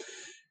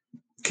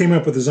came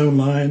up with his own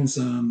lines.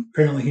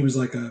 Apparently, he was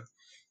like a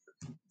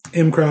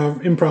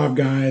improv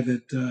guy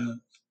that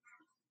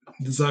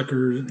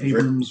Zucker and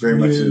Abrams very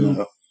much in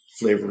the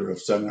flavor of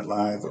Saturday Night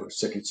Live or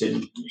Second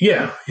City.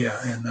 Yeah,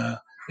 and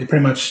they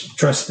pretty much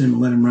trusted him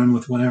and let him run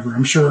with whatever.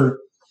 I'm sure.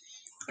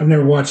 I've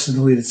never watched the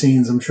deleted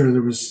scenes. I'm sure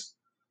there was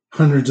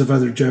hundreds of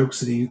other jokes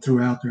that he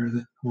threw out there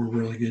that were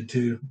really good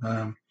too.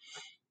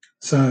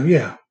 So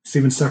yeah,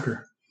 Steven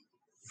Stucker.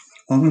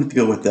 I'm going to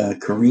go with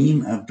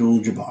Kareem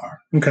Abdul-Jabbar.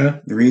 Okay.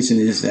 The reason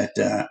is that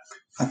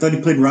I thought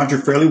he played Roger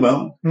fairly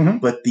well,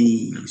 but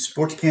the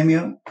sports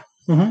cameo,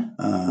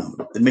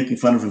 the making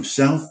fun of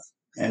himself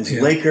as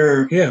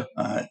Laker,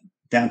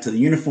 down to the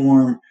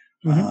uniform,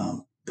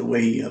 the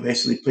way he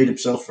basically played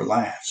himself for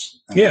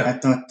laughs. I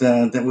thought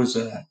that was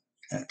a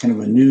kind of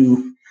a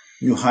new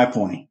high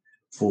point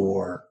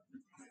for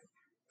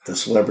the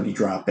celebrity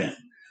drop in.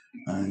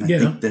 And I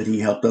think that he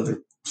helped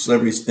other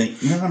celebrities think,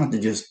 I don't have to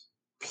just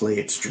play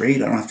it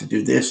straight. I don't have to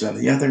do this, that, or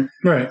the other.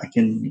 Right. I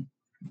can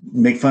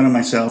make fun of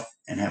myself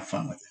and have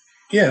fun with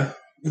it. Yeah.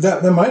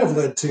 That might have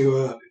led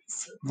to,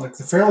 like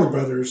the Farrelly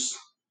brothers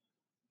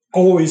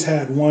always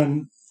had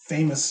one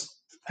famous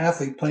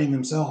athlete playing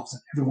themselves in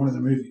every one of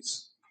their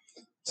movies.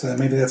 So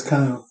maybe that's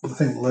kind of the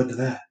thing that led to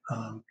that.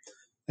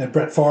 And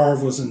Brett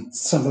Favre was in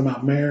Something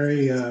About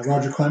Mary.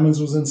 Roger Clemens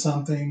was in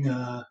something.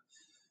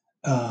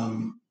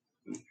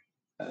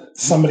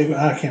 Somebody,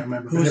 I can't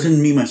remember. Who was in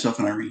Me, Myself,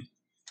 and Irene?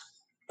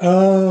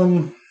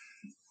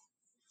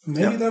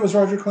 Maybe that was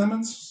Roger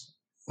Clemens.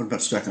 What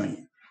about Stuck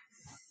on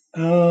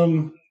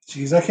You?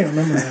 Geez, I can't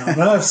remember now.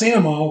 Well, I've seen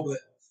them all, but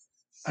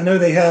I know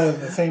they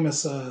have a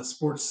famous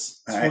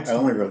sports. I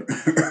only really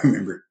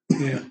remember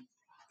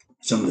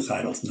some of the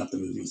titles, not the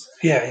movies.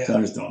 Yeah. So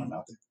I'm just throwing them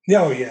out there.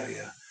 Yeah,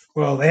 yeah.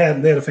 Well, they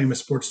had a famous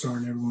sports star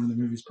in every one of the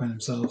movies playing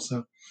himself.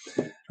 So,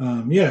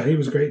 he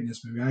was great in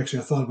this movie. I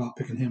thought about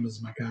picking him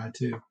as my guy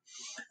too.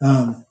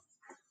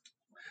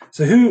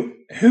 So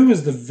who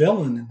is the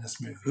villain in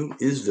this movie? Who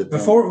is the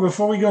villain?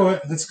 Before we go,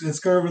 let's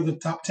go over the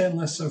top 10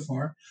 list so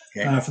far.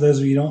 Okay. For those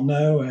of you who don't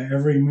know,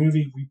 every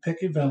movie we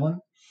pick a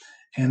villain,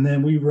 and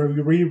then we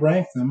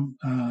re-rank them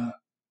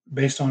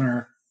based on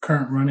our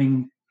current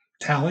running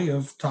tally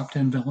of top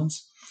 10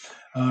 villains.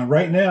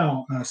 Right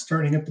now,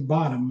 starting at the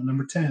bottom,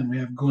 number 10, we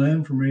have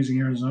Glenn from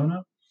Raising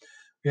Arizona.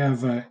 We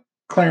have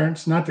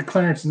Clarence, not the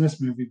Clarence in this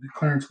movie, but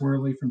Clarence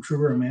Worley from True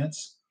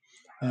Romance.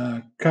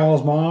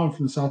 Kyle's mom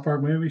from the South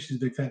Park movie. She's a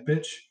big fat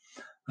bitch.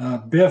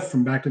 Biff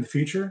from Back to the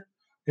Future.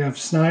 We have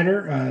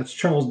Snyder. It's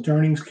Charles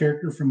Durning's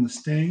character from The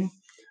Sting.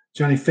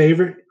 Johnny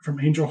Favorite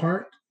from Angel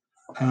Heart.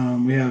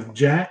 We have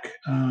Jack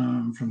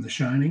from The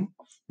Shining.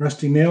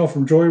 Rusty Nail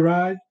from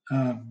Joyride.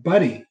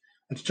 Buddy.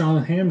 That's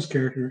John Hamm's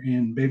character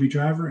in Baby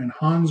Driver. And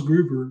Hans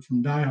Gruber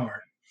from Die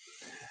Hard.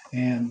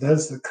 And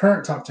that's the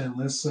current top 10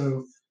 list.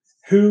 So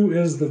who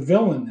is the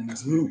villain in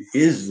this movie? Who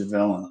is the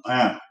villain?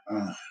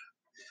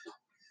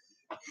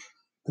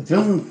 The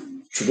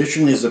villain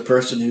traditionally is the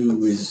person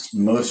who is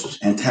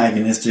most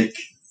antagonistic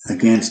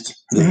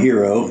against the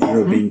hero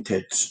being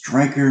Ted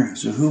Stryker.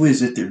 So who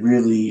is it that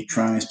really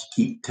tries to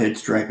keep Ted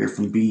Stryker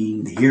from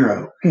being the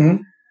hero?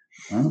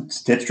 Well,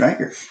 it's Ted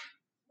Stryker.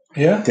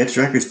 Yeah. Ted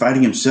Stryker is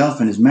fighting himself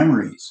and his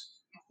memories.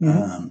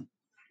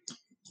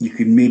 You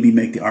could maybe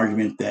make the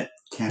argument that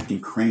Captain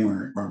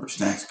Kramer, Robert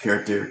Stack's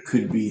character,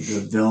 could be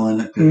the villain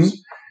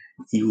because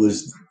he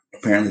was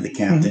apparently the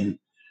captain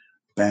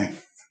back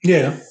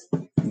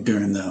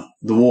during the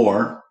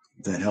war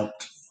that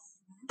helped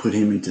put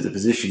him into the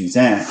position he's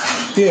at.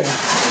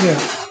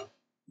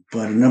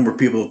 But a number of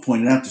people have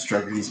pointed out to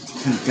Stryker he's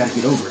kind of got to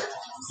get over it.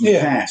 Leave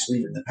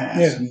it in the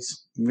past.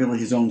 He's really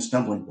his own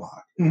stumbling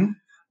block.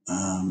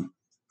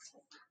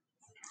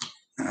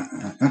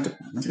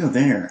 Let's go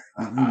there.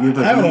 I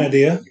have an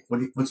idea.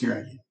 What's your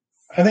idea?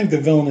 I think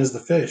the villain is the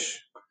fish.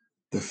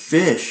 The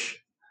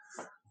fish?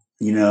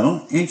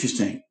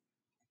 Interesting.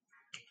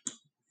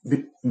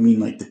 You mean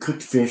like the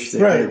cooked fish?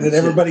 That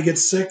everybody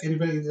gets sick?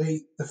 Anybody that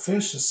eat the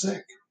fish is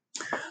sick.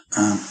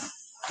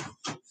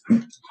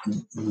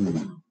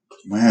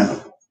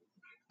 Wow.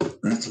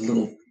 That's a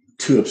little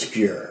too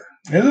obscure.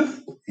 Is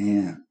it?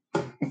 Yeah.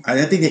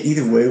 I think that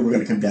either way we're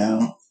going to come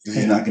down. This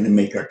is not going to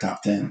make our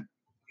top 10.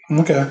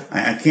 Okay.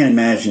 I can't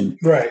imagine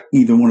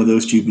either one of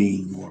those two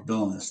being more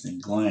villainous than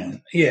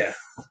Glenn. Yeah.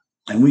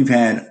 And we've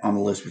had on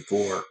the list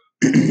before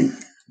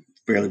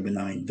fairly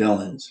benign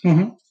villains.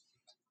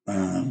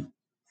 I'll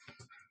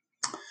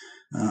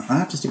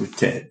have to stick with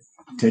Ted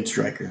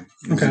Stryker.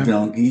 He's a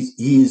villain.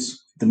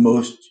 He's the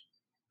most.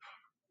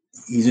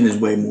 He's in his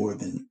way more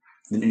than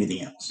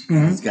anything else.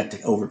 He's got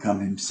to overcome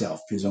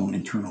himself, his own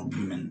internal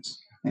demons,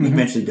 and he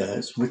eventually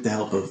does with the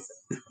help of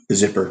the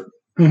Zipper.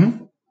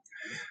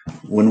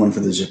 Win one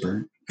for the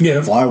Zipper.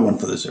 Yeah. Fly one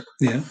for the Zipper.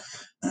 Yeah.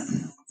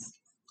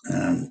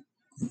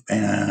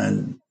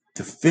 And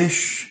the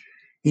fish,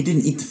 he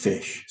didn't eat the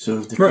fish, so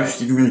the fish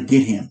didn't really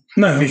get him.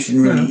 No. The fish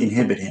didn't really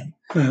inhibit him.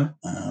 No.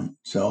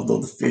 So although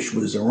the fish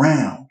was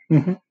around,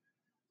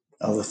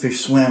 although the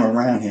fish swam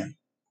around him,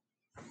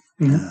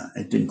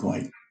 it didn't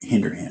quite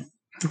hinder him.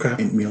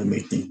 Okay. It merely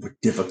made things more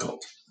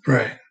difficult.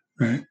 Right.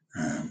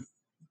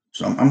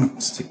 So I'm going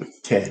to stick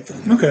with Ted.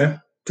 Okay.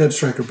 Ted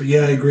Stryker. But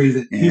yeah, I agree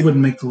that he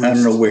wouldn't make the list. I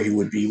don't know where he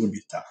would be. He wouldn't be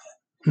the top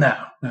 10.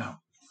 No.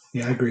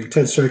 Yeah, I agree.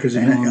 Ted Stryker's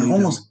a villain.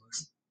 Almost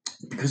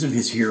because of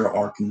his hero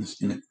arc in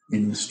the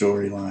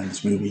storyline,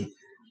 this movie,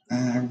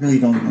 I really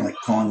don't like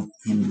calling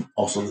him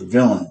also the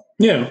villain.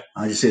 Yeah.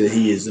 I just say that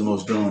he is the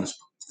most villainous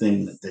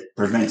thing that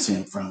prevents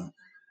him from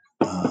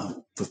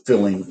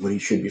fulfilling what he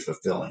should be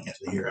fulfilling as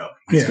the hero.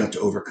 He's got to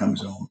overcome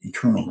his own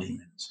internal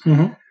demons.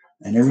 Mm-hmm.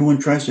 And everyone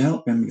tries to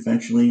help him.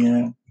 Eventually,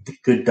 the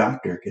good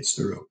doctor gets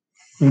through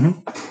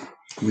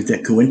with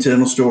that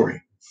coincidental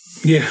story.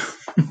 Yeah.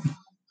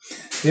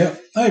 Yeah,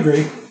 I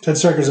agree. Ted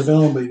Striker's a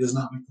villain, but he does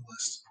not make the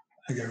list.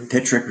 I agree.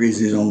 Ted Striker is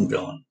his own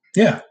villain.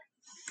 Yeah.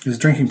 His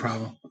drinking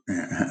problem.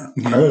 Yeah.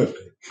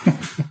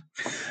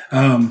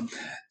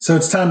 So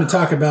it's time to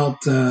talk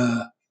about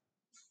the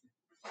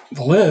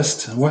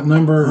list. What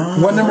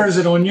number is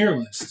it on your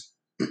list?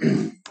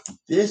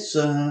 This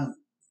would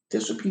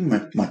be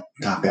my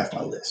top half of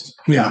my list.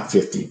 Yeah. Top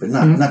 50, but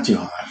not too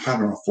high.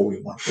 Probably around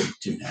 41,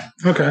 42 now.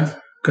 Okay.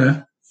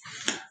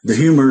 The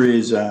humor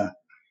is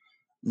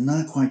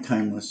not quite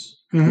timeless.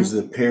 Because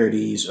the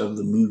parodies of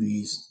the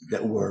movies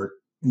that were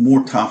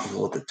more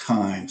topical at the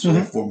time, so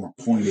therefore more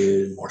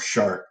pointed and more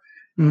sharp,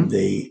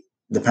 the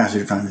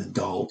passage of time has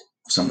dulled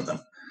some of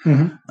them.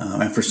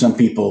 And for some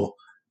people,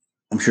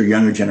 I'm sure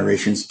younger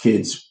generations,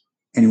 kids,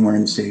 anywhere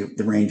in, say,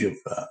 the range of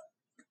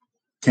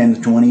 10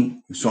 to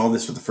 20 who saw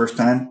this for the first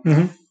time,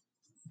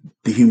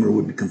 the humor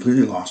would be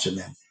completely lost in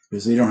them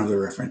because they don't have the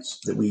reference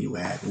that we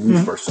had when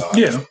we first saw it.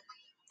 Yeah.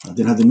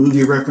 They don't have the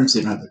movie reference.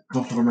 They don't have the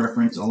cultural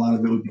reference. A lot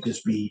of it would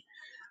just be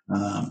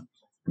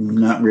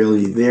not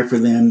really there for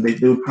them. They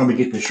would probably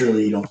get the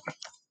Shirley, don't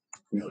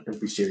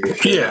be serious.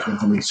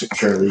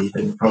 Shirley.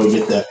 They'd probably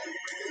get the,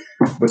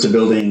 what's a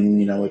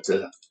building,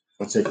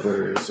 what's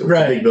headquarters, so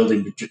right. It's a big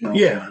building.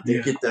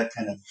 They get that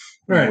kind of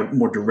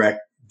more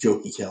direct,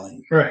 jokey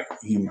telling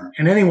humor.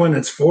 And anyone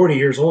that's 40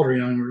 years old or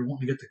younger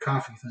won't get the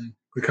coffee thing,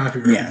 the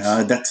coffee reference.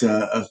 Yeah, that's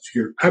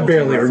your. I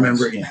barely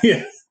remember it.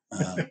 Yeah.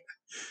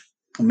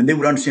 I mean, they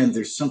would understand that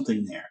there's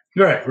something there.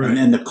 Right.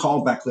 And the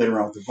callback later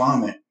on with the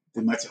vomit,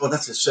 they might say, "Oh,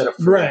 that's a setup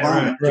for the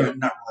vomit,"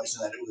 not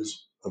realizing that it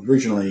was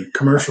originally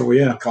commercial.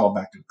 A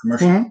callback to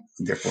commercial,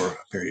 therefore a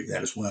parody of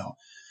that as well.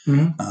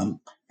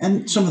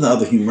 And some of the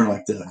other humor,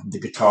 like the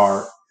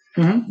guitar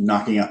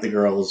knocking out the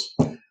girls.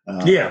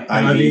 That's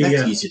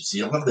easy to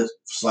see. A lot of the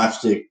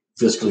slapstick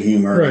physical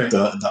humor, like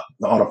the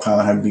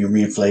autopilot having to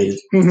be reinflated.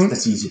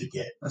 That's easy to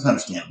get. That's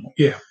understandable.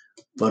 Yeah.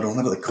 But a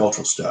lot of the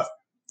cultural stuff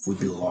would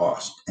be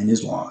lost and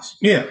is lost.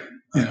 Yeah.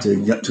 To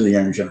the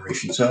younger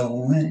generation.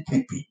 So it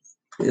can't be.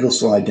 It'll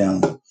slide down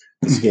the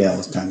scale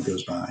as time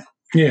goes by.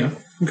 Yeah.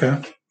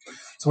 Okay.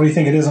 So what do you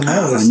think it is on my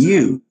list? On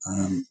you.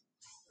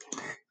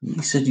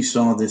 You said you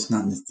saw this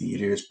not in the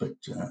theaters, but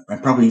I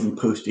probably even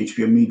post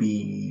HBO,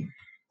 maybe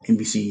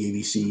NBC,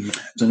 ABC.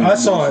 I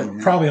saw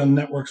it probably on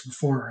networks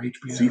before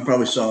HBO. So you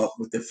probably saw it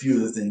with a few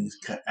of the things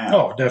cut out.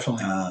 Oh,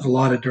 definitely. There's a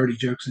lot of dirty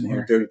jokes in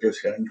here. Dirty jokes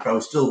cut out. You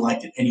probably still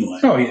liked it anyway.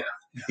 Oh, yeah.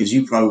 Because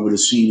you probably would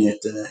have seen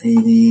it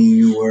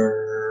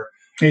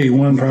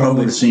 81 probably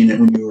would have seen it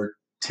when you were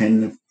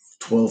 10 to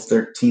 12,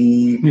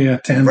 13. Yeah,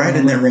 10. Right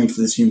in that range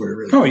for this humor to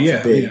really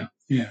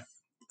yeah.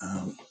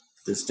 The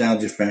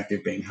nostalgia factor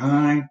being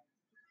high.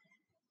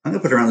 I'm going to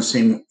put it around the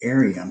same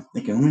area. I'm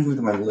thinking, let me look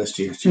at my list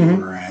here, see where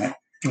we're at.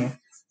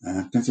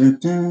 Because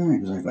I've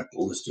got the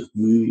list of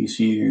movies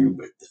here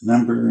with the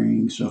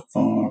numbering so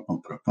far.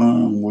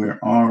 Where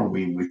are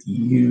we with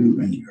you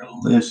and your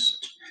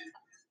list?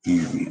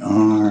 Here we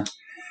are.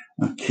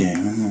 Okay.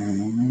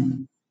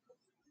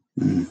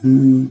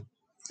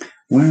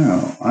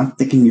 Well, I'm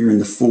thinking you're in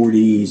the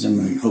 40s.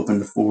 I'm hoping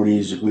the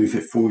 40s. If we've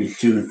hit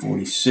 42 and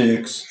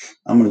 46,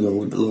 I'm going to go a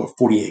little bit lower,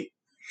 48.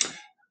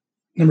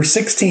 Number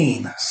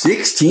 16.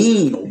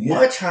 16.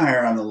 Much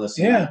higher on the list.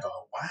 Yeah.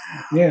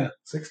 Wow. Yeah,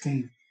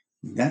 16.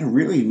 That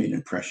really made an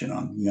impression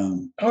on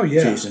young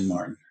Jason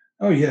Martin.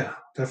 Oh, yeah,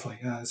 definitely.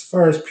 As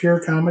far as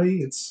pure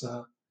comedy, it's,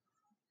 I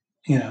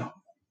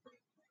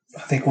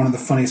think one of the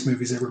funniest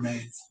movies ever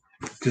made.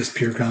 Just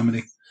pure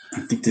comedy.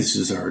 I think this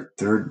is our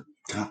third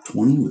top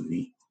 20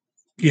 movie.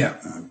 Yeah.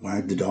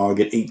 Wag the Dog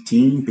at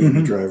 18,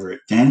 Baby Driver at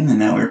 10, and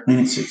now Airplane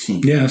at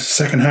 16. Yeah,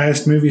 second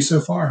highest movie so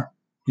far.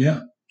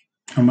 Yeah,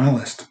 on my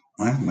list.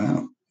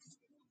 Wow.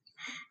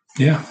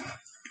 Yeah.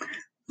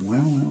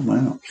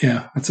 Well.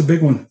 Yeah, that's a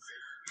big one.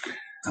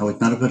 I would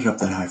not have put it up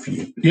that high for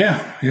you.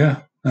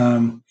 Yeah.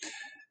 Number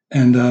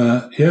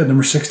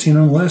 16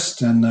 on the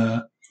list. And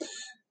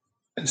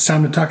it's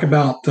time to talk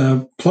about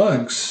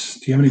plugs.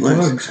 Do you have any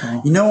plugs? I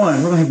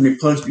don't really have any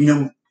plugs, but,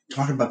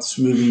 talking about this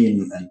movie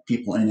and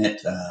people in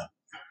it,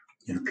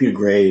 Peter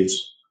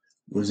Graves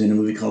was in a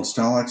movie called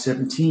Stalag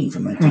 17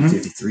 from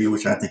 1953,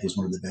 which I think is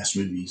one of the best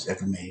movies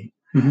ever made.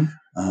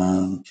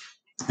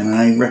 And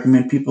I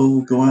recommend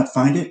people go out,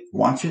 find it,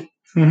 watch it,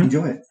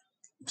 enjoy it.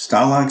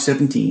 Stalag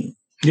 17.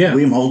 Yeah.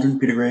 William Holden,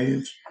 Peter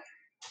Graves,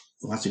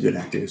 lots of good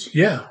actors.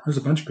 Yeah, there's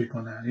a bunch of people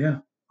in that. Yeah.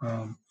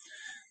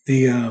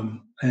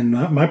 And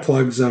my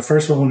plugs.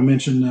 First of all, I want to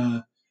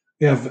mention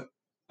we have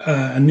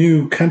a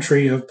new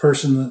country of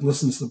person that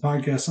listens to the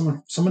podcast.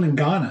 Someone in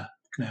Ghana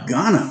now.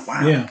 Ghana,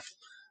 wow. Yeah.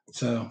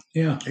 So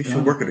yeah, I used to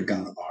work at a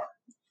Ghana bar.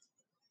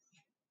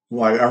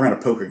 Well, I ran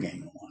a poker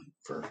game in one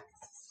for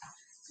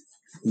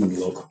one of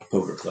the local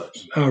poker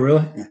clubs. Oh,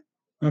 really? Yeah.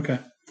 Okay.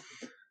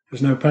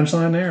 There's no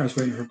punchline there. I was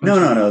waiting for a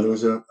punchline. No. There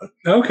was a.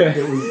 Okay.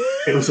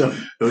 It was a.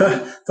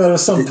 Thought it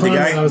was some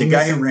the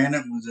guy who ran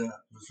it was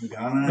from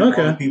Ghana.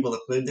 Okay. All the people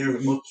that played there,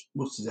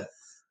 most of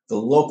the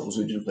locals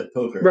who didn't play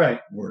poker Right.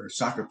 were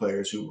soccer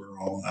players who were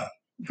all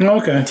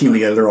Okay. team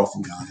together. They're all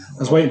from Ghana. I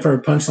was waiting for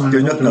a punchline.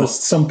 There's There was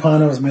some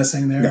pun I was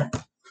missing there.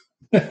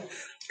 No.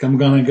 I'm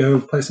gonna go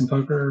play some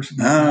poker or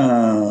something.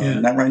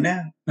 Not right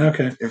now.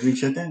 Okay. Everything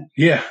shut down.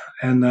 Yeah,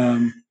 and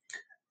other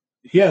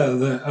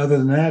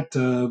than that,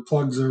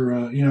 plugs are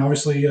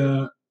obviously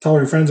tell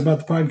your friends about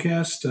the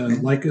podcast,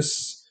 like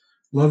us,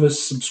 love us,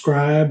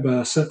 subscribe,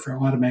 set for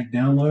automatic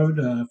download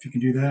if you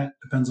can do that.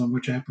 Depends on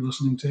which app you're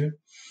listening to.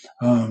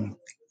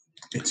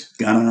 It's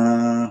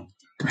gonna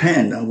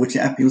depend on which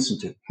app you listen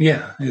to.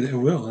 Yeah, it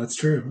will. That's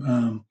true.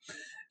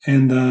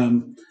 And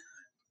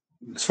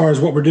as far as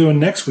what we're doing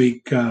next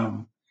week,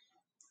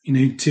 you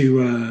need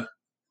to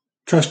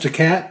trust a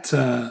cat.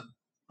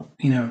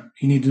 You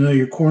need to know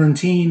your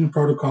quarantine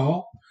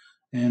protocol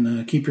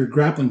and keep your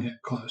grappling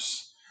hook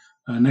close.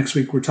 Next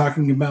week, we're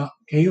talking about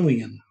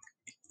Alien.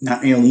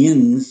 Not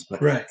Aliens,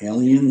 but right.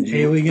 Alien.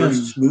 Alien.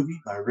 First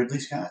movie by Ridley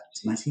Scott,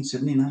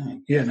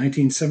 1979. Yeah,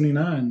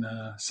 1979,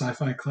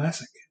 sci-fi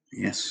classic.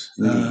 Yes,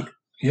 indeed.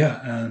 Yeah,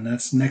 and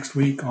that's next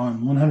week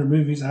on 100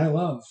 Movies I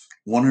Love.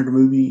 100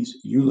 Movies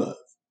You Love.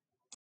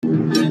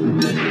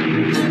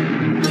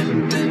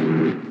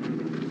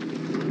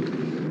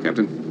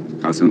 Captain,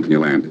 how soon can you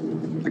land?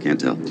 I can't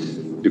tell.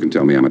 You can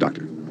tell me I'm a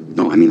doctor.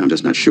 No, I mean, I'm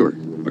just not sure.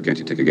 Or can't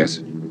you take a guess?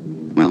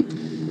 Well,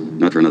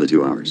 not for another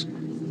 2 hours.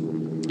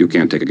 You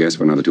can't take a guess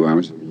for another 2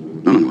 hours?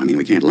 No, I mean,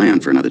 we can't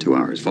land for another 2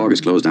 hours. Fog has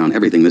closed down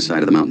everything this side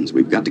of the mountains.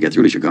 We've got to get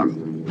through to Chicago.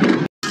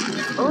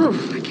 Oh,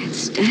 I can't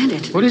stand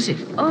it. What is it?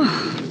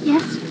 Oh,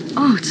 Yes?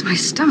 oh, it's my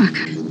stomach.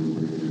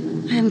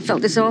 I haven't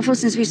felt this awful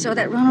since we saw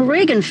that Ronald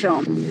Reagan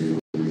film.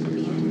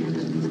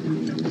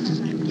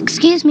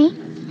 Excuse me.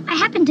 I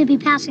happened to be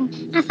passing,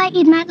 and I thought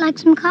you might like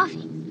some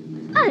coffee.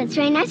 Oh, that's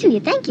very nice of you.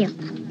 Thank you.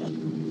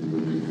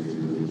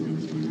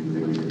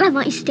 I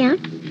want you to sit down.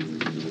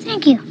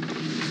 Thank you.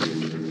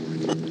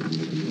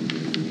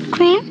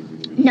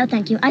 Cream? No,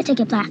 thank you. I take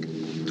it black.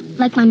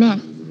 Like my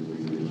man.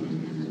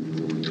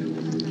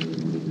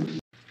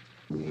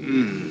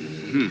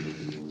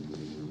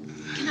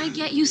 Can I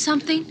get you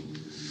something?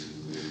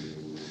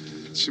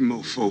 Some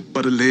mofo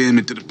butter laying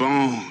me to the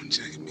bone,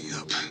 jacking me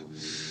up.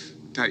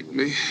 Tight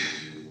me.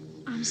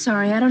 I'm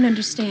sorry, I don't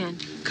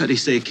understand. Cuddy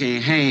say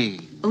can't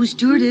hang. Oh,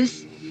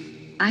 stewardess,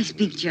 I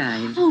speak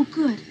jive. Oh,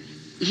 good.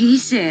 He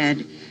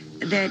said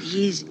that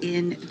he's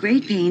in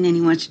great pain and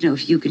he wants to know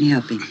if you can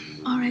help him.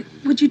 All right,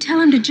 would you tell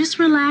him to just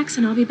relax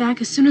and I'll be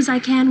back as soon as I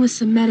can with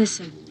some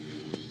medicine.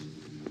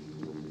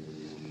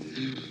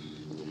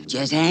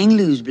 Just hang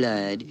loose,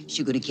 blood.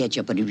 She's gonna catch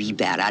up on the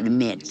rebound on the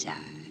med side.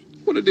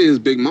 What it is,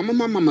 Big Mama?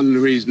 My mama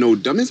didn't raise no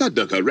dummies. I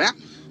duck a rap.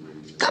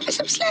 Cut me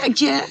some slack,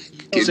 Jack.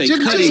 Say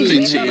cutting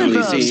the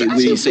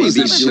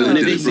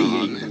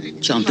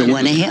Chump don't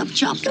want to help.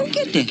 Chump don't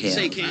get the help.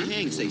 Say can't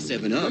hang, say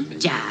 7 Up.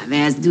 Jive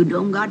ass dude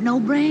don't got no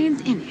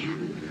brains anyhow.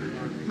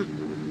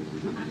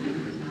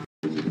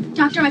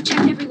 Doctor, I've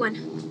checked everyone.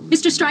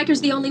 Mr. Stryker's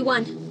the only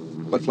one.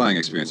 What flying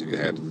experience have you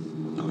had?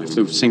 I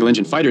flew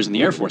single-engine fighters in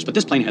the Air Force, but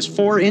this plane has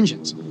 4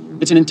 engines.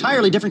 It's an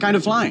entirely different kind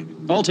of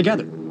flying,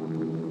 altogether.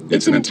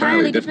 It's an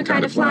entirely different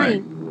kind of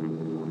flying.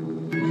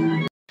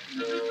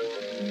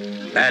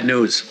 Bad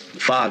news. The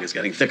fog is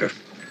getting thicker.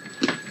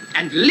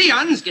 And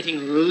Leon's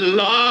getting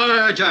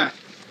larger.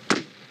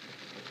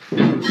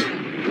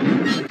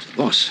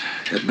 Boss,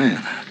 head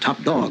man,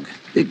 top dog,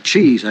 big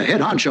cheese, a head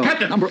honcho.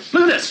 Captain, look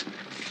at this.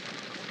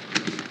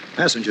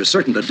 Passenger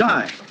certain to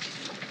die.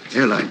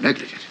 Airline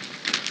negligent.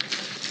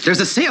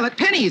 There's a sale at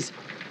Penny's.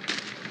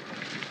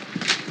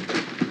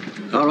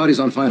 All right, he's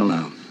on final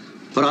now.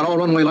 Put on all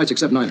runway lights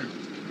except Niner.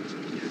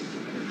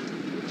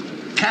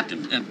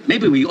 Captain,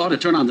 maybe we ought to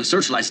turn on the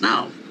searchlights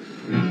now.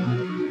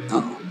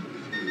 No.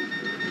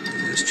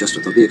 It's just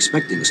what they'll be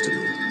expecting us to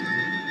do.